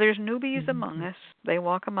 you know, there's newbies among us. They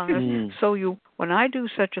walk among us. So when I do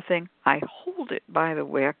such a thing, I hold it by the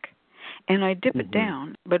wick and I dip it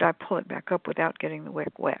down, but I pull it back up without getting the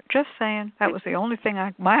wick wet. Just saying, that was the only thing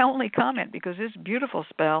my only comment, because it's a beautiful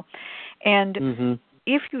spell. And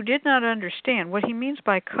if you did not understand what he means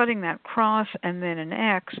by cutting that cross and then an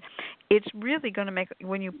X, it's really going to make,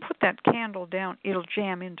 when you put that candle down, it'll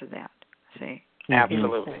jam into that. See?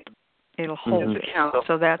 Absolutely. It'll hold it.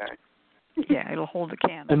 So that's, it'll hold the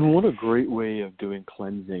candle. And what a great way of doing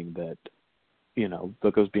cleansing that, you know,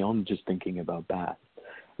 that goes beyond just thinking about that.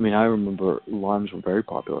 I mean, I remember limes were very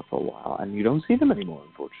popular for a while, and you don't see them anymore,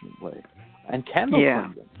 unfortunately. And candle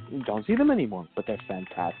cleansing. You don't see them anymore, but they're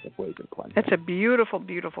fantastic ways of cleansing. It's a beautiful,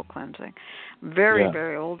 beautiful cleansing. Very,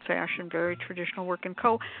 very old-fashioned, very traditional work. And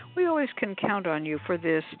we always can count on you for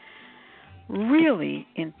this really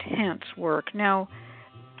intense work. Now,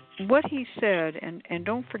 what he said, and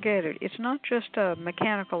don't forget it, it's not just a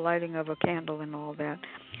mechanical lighting of a candle and all that.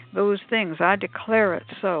 Those things, I declare it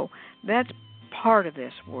so. That's part of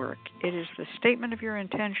this work. It is the statement of your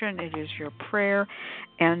intention. It is your prayer.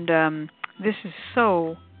 And this is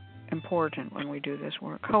so important when we do this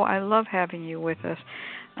work. I love having you with us.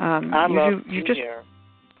 I love you here.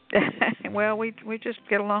 Well, we just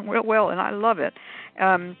get along real well, and I love it.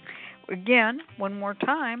 Again, one more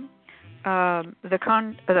time,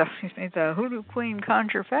 the Hoodoo Queen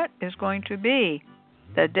Conjure Fete is going to be,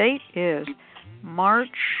 the date is March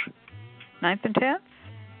 9th and 10th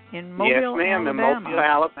in Mobile, Alabama. In Mobile,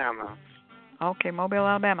 Alabama. Okay, Mobile,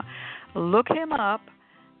 Alabama. Look him up.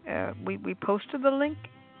 We posted the link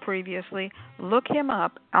previously. Look him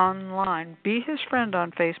up online. Be his friend on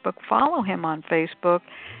Facebook. Follow him on Facebook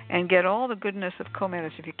and get all the goodness of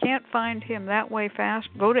Cometis. If you can't find him that way fast,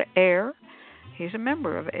 go to AIRR. He's a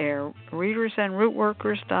member of AIRR,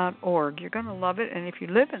 readersandrootworkers.org. You're going to love it, and if you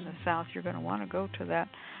live in the South, you're going to want to go to that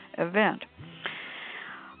event.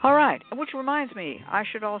 All right, which reminds me, I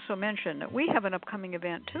should also mention that we have an upcoming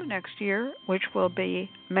event, too, next year, which will be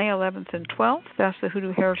May 11th and 12th. That's the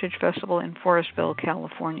Hoodoo Heritage Festival in Forestville,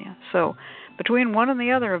 California. So between one and the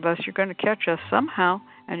other of us, you're going to catch us somehow,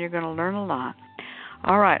 and you're going to learn a lot.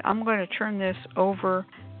 All right, I'm going to turn this over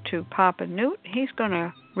to Papa Newt. He's going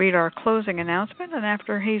to read our closing announcement, and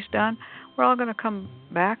after he's done, we're all going to come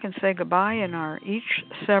back and say goodbye in our each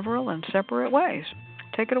several and separate ways.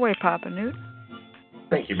 Take it away, Papa Newt.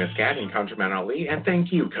 Thank you, Ms. Cat and ConjureMan Ali, and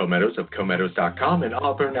thank you, Meadows of comeadows.com in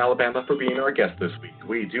Auburn, Alabama, for being our guest this week.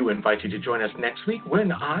 We do invite you to join us next week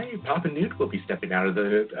when I, Papa Newt, will be stepping out of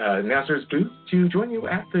the announcer's booth to join you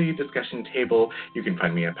at the discussion table. You can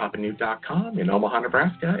find me at papanewt.com in Omaha,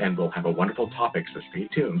 Nebraska, and we'll have a wonderful topic, so stay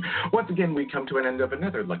tuned. Once again, we come to an end of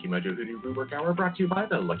another Lucky Mojo Hoodoo Rootwork Hour brought to you by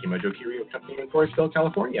the Lucky Mojo Curio Company in Forestville,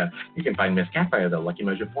 California. You can find Miss Cat via the Lucky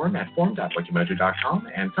Mojo Forum at forum.luckymojo.com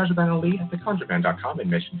and ConjureMan Ali at theconjureman.com in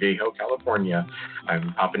Mission Viejo, California.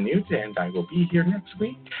 I'm Papa Newt, and I will be here next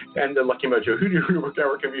week. And the Lucky Mojo Hoodoo Rootwork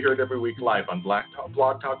Hour can be heard every week live on Blog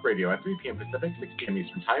Talk Radio at 3 p.m. Pacific, 6 p.m.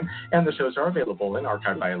 Eastern Time, and the shows are available and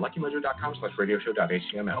archived via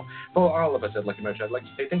luckymojo.com/radioshow.html. For all of us at Lucky Mojo, I'd like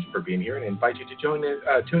to say thank you for being here and invite you to tune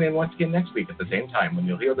in once again next week at the same time when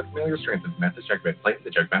you'll hear the familiar strains of Method Jugman playing the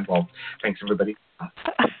Jugman Vault. Thanks, everybody.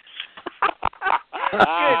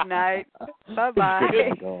 Good night. Bye-bye.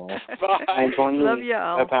 Bye. Love you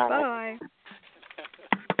all. Bye-bye. Bye.